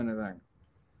sense anything.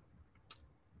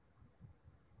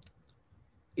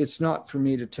 It's not for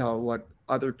me to tell what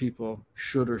other people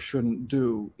should or shouldn't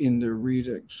do in their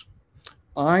readings.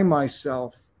 I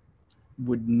myself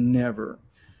would never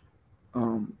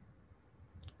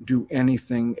do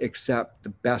anything except the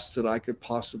best that I could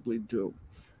possibly do.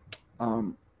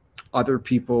 Other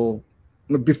people,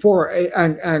 before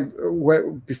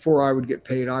I would get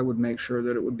paid, I would make sure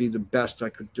that it would be the best I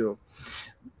could do.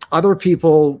 Other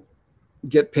people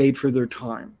get paid for their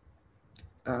time.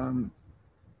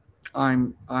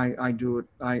 I do it.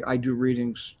 I do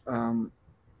readings, and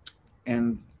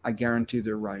I guarantee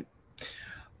they're right.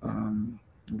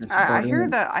 I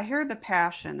hear the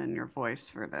passion in your voice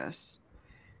for this.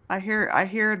 I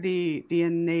hear the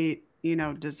innate,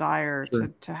 desire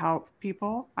to help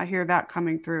people. I hear that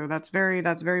coming through. That's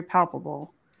very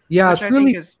palpable. Yeah, which I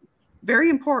think is very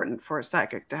important for a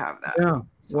psychic to have that. Yeah.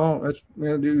 Well,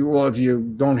 if you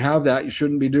don't have that, you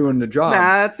shouldn't be doing the job.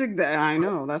 I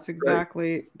know.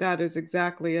 That is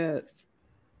exactly it.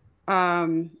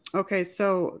 Okay.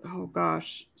 So, oh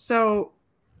gosh. So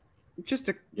just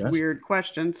a weird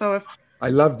question. So if I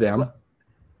love them,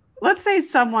 let's say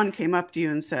someone came up to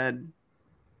you and said,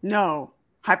 no,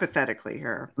 hypothetically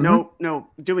here, no,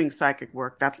 doing psychic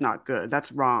work, that's not good.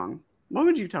 That's wrong. What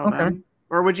would you tell them?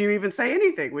 Or would you even say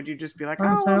anything? Would you just be like,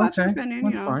 that's your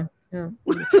opinion, That's fine. Yeah.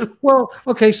 Well,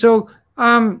 okay. So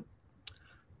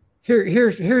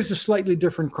here's a slightly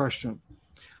different question.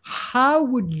 How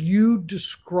would you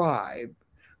describe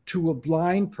to a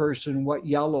blind person what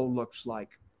yellow looks like?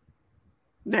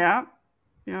 Yeah.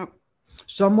 Yep.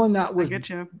 Someone that was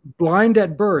blind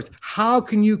at birth, how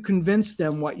can you convince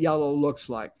them what yellow looks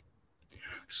like?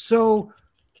 So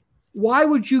why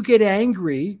would you get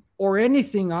angry or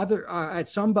anything other at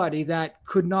somebody that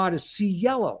could not see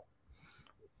yellow?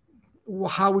 Well,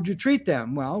 how would you treat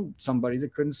them? Well, somebody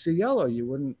that couldn't see yellow, you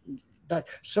wouldn't.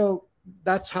 So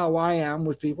that's how I am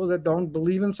with people that don't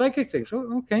believe in psychic things.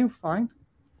 Oh, okay, fine.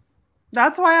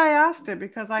 That's why I asked it,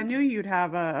 because I knew you'd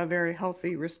have a very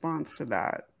healthy response to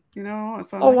that. So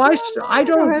I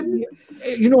don't.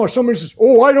 If somebody says,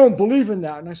 "Oh, I don't believe in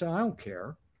that," and I say, "I don't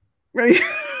care." Right.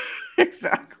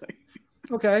 Exactly.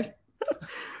 Okay.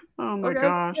 Oh my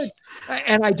gosh.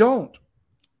 And I don't.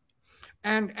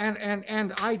 And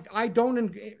I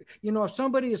don't. If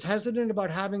somebody is hesitant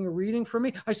about having a reading for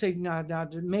me, I say, no,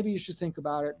 maybe you should think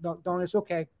about it. Don't. It's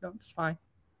okay. No, it's fine.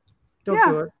 Don't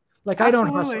do it. Like, absolutely.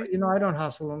 I don't hustle. I don't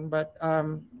hustle them, but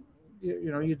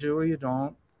you do or you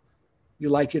don't. You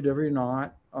like it or you're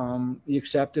not. You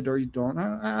accept it or you don't.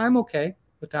 I'm okay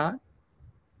with that.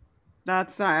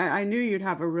 I knew you'd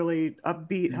have a really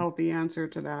upbeat, healthy answer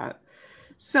to that.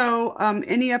 So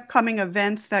any upcoming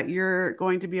events that you're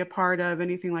going to be a part of,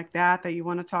 anything like that you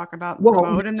want to talk about and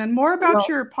promote? And then more about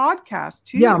your podcast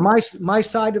too. Yeah, my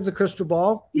side of the crystal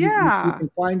ball. Yeah. You can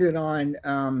find it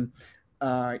on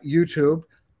YouTube,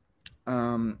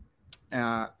 Apple,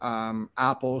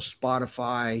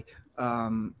 Spotify,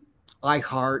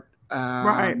 iHeart.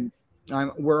 Right.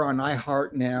 We're on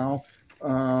iHeart now.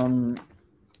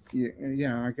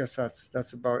 Yeah, I guess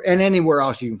that's about, and anywhere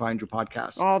else you can find your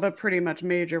podcast. All the pretty much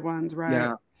major ones, right?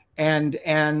 Yeah, and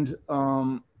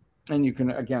you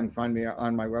can again find me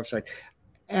on my website,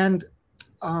 and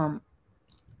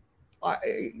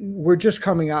we're just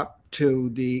coming up to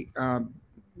the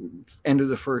end of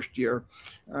the first year.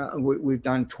 We've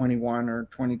done 21 or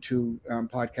 22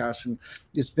 podcasts, and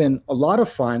it's been a lot of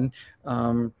fun.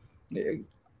 I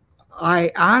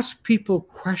ask people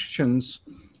questions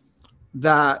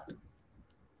that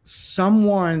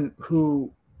someone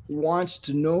who wants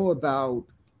to know about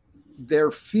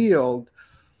their field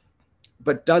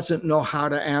but doesn't know how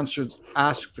to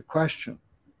ask the question.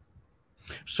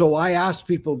 So I ask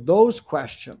people those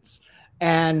questions,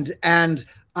 and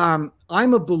I'm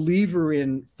a believer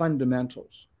in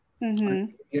fundamentals. Mm-hmm.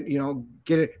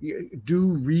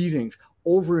 Do readings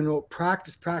over and over,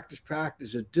 practice,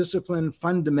 a discipline,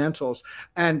 fundamentals.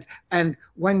 And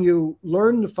when you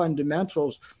learn the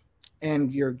fundamentals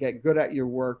and you get good at your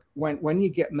work, when you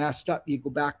get messed up, you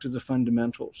go back to the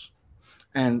fundamentals.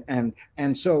 And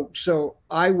so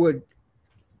I would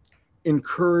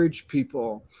encourage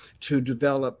people to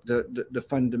develop the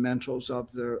fundamentals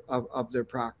of their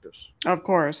practice. Of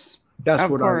course. That's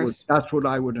what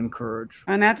I would encourage.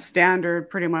 And that's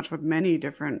standard pretty much with many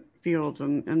different fields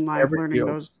in life. Every learning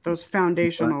field. those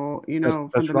foundational,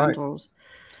 that's fundamentals.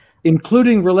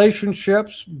 including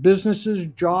relationships, businesses,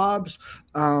 jobs,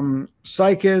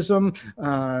 psychism,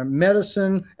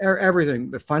 medicine,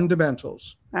 everything, the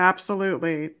fundamentals.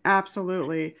 Absolutely.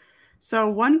 Absolutely. So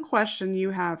one question you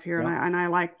have here, and Yeah. I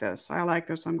like this. I like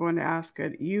this. I'm going to ask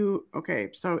it. Okay,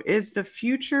 so is the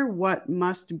future what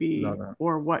must No, be no.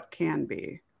 or what can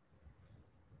be?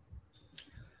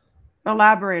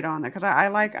 Elaborate on that because I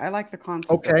like the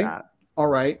concept of Okay. that. All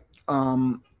right.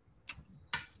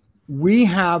 We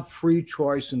have free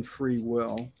choice and free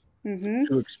will Mm-hmm.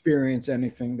 to experience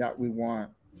anything that we want.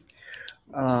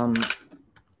 Um,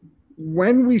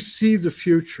 when we see the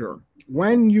future,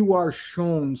 when you are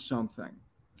shown something,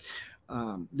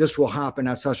 this will happen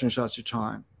at such and such a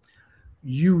time,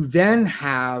 you then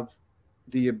have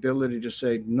the ability to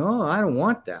say, no, I don't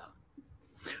want that.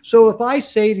 So if I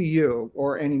say to you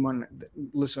or anyone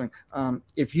listening,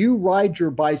 if you ride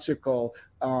your bicycle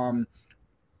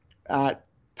at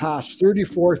past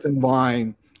 34th and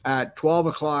Vine at 12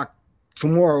 o'clock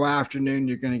tomorrow afternoon,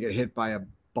 you're going to get hit by a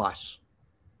bus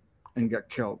and get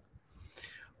killed.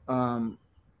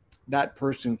 That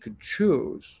person could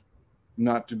choose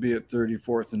not to be at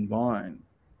 34th and Vine.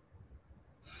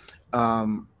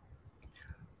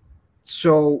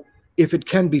 So if it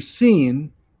can be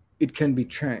seen, it can be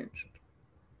changed.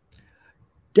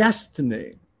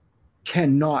 Destiny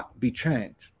cannot be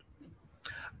changed.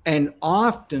 And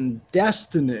often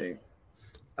destiny,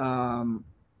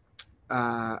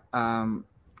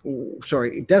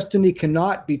 destiny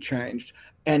cannot be changed,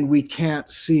 and we can't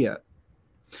see it.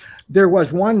 There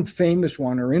was one famous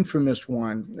one or infamous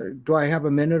one. Do I have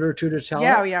a minute or two to tell it?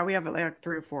 Yeah, we have like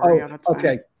 3 or 4. Oh, Yeah, that's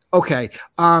okay. fine. Okay.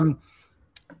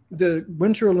 The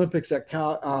Winter Olympics at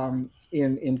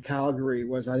in Calgary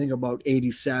was, I think, about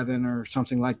 87 or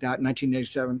something like that,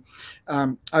 1987.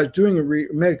 I was doing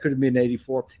maybe it could have been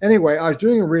 84. Anyway, I was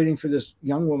doing a reading for this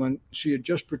young woman. She had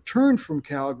just returned from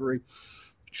Calgary.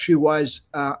 She was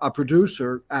a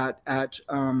producer at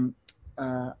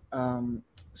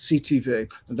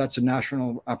CTV. That's a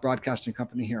national broadcasting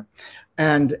company here,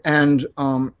 and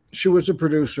she was a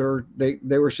producer. They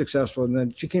were successful, and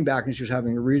then she came back and she was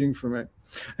having a reading from it,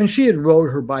 and she had rode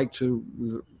her bike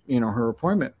to her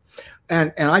appointment,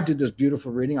 and I did this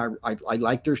beautiful reading. I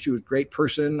liked her. She was a great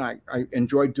person. I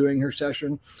enjoyed doing her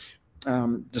session.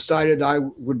 Decided I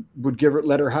would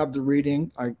let her have the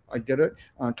reading. I did it.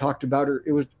 Talked about her.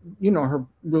 It was her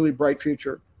really bright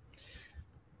future.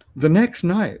 The next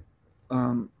night,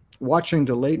 watching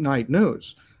the late night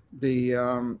news,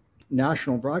 the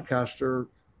national broadcaster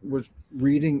was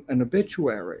reading an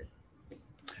obituary,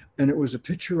 and it was a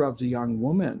picture of the young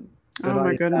woman Oh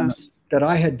my goodness. that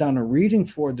I had done a reading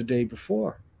for the day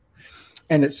before.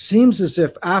 And it seems as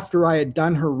if after I had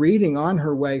done her reading on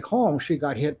her way home, she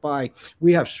got hit by,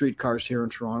 we have streetcars here in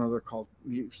Toronto. They're called,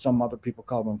 some other people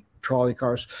call them trolley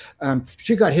cars.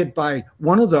 She got hit by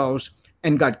one of those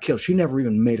and got killed. She never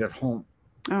even made it home.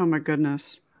 Oh my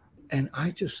goodness. And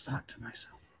I just thought to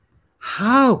myself,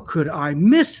 how could I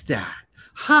miss that?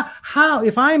 How,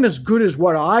 if I'm as good as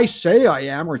what I say I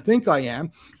am or think I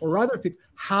am, or other people,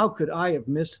 how could I have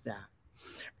missed that?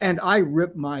 And I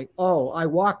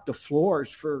walked the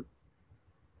floors for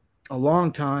a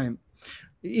long time.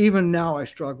 Even now I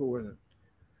struggle with it.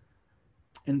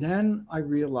 And then I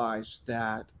realized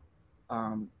that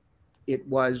it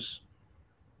was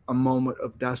a moment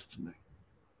of destiny.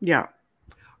 Yeah.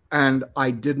 And I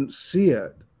didn't see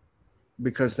it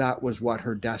because that was what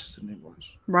her destiny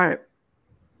was. Right.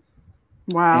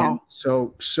 Wow. And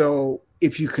so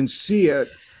if you can see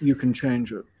it, you can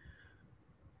change it.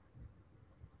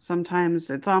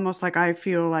 Sometimes it's almost like I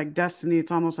feel like destiny.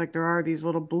 It's almost like there are these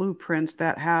little blueprints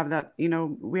that have that,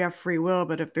 we have free will,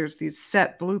 but if there's these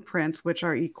set blueprints, which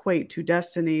are equate to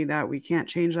destiny, that we can't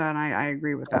change that. And I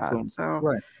agree with that. Absolutely. So,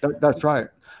 right. That's right.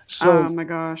 So oh my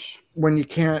gosh. When you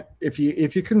can't, if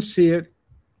you can see it,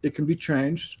 it can be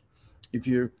changed.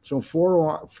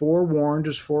 Forewarned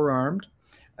is forearmed.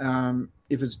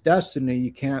 If it's destiny,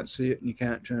 you can't see it and you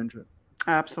can't change it.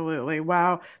 Absolutely.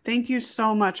 Wow. Thank you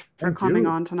so much for coming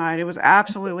on tonight. It was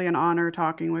absolutely an honor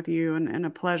talking with you and a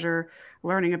pleasure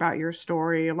learning about your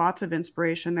story. Lots of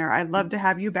inspiration there. I'd love to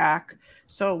have you back.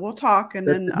 So we'll talk and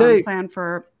then plan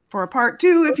for a part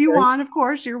 2 if you want. Of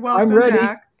course, you're welcome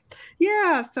back.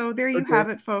 Yeah, so there you have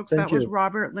it, folks. That was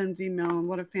Robert Lindsay Milne.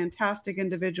 What a fantastic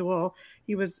individual.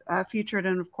 He was featured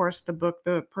in, of course, the book,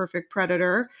 The Perfect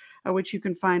Predator, which you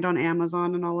can find on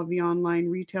Amazon and all of the online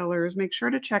retailers. Make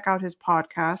sure to check out his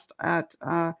podcast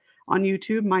on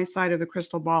YouTube, My Side of the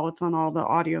Crystal Ball. It's on all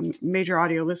the major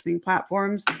audio listening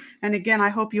platforms. And again, I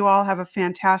hope you all have a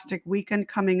fantastic weekend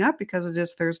coming up because it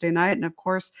is Thursday night. And of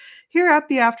course, here at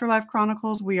the Afterlife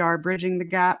Chronicles, we are bridging the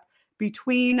gap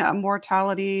between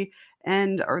mortality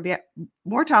or the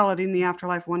mortality in the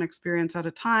afterlife, one experience at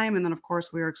a time. And then, of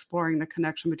course, we are exploring the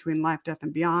connection between life, death,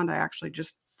 and beyond. I actually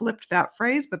just flipped that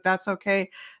phrase, but that's okay.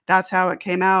 That's how it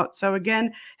came out. So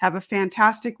again, have a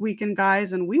fantastic weekend,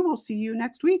 guys, and we will see you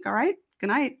next week. All right. Good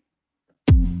night.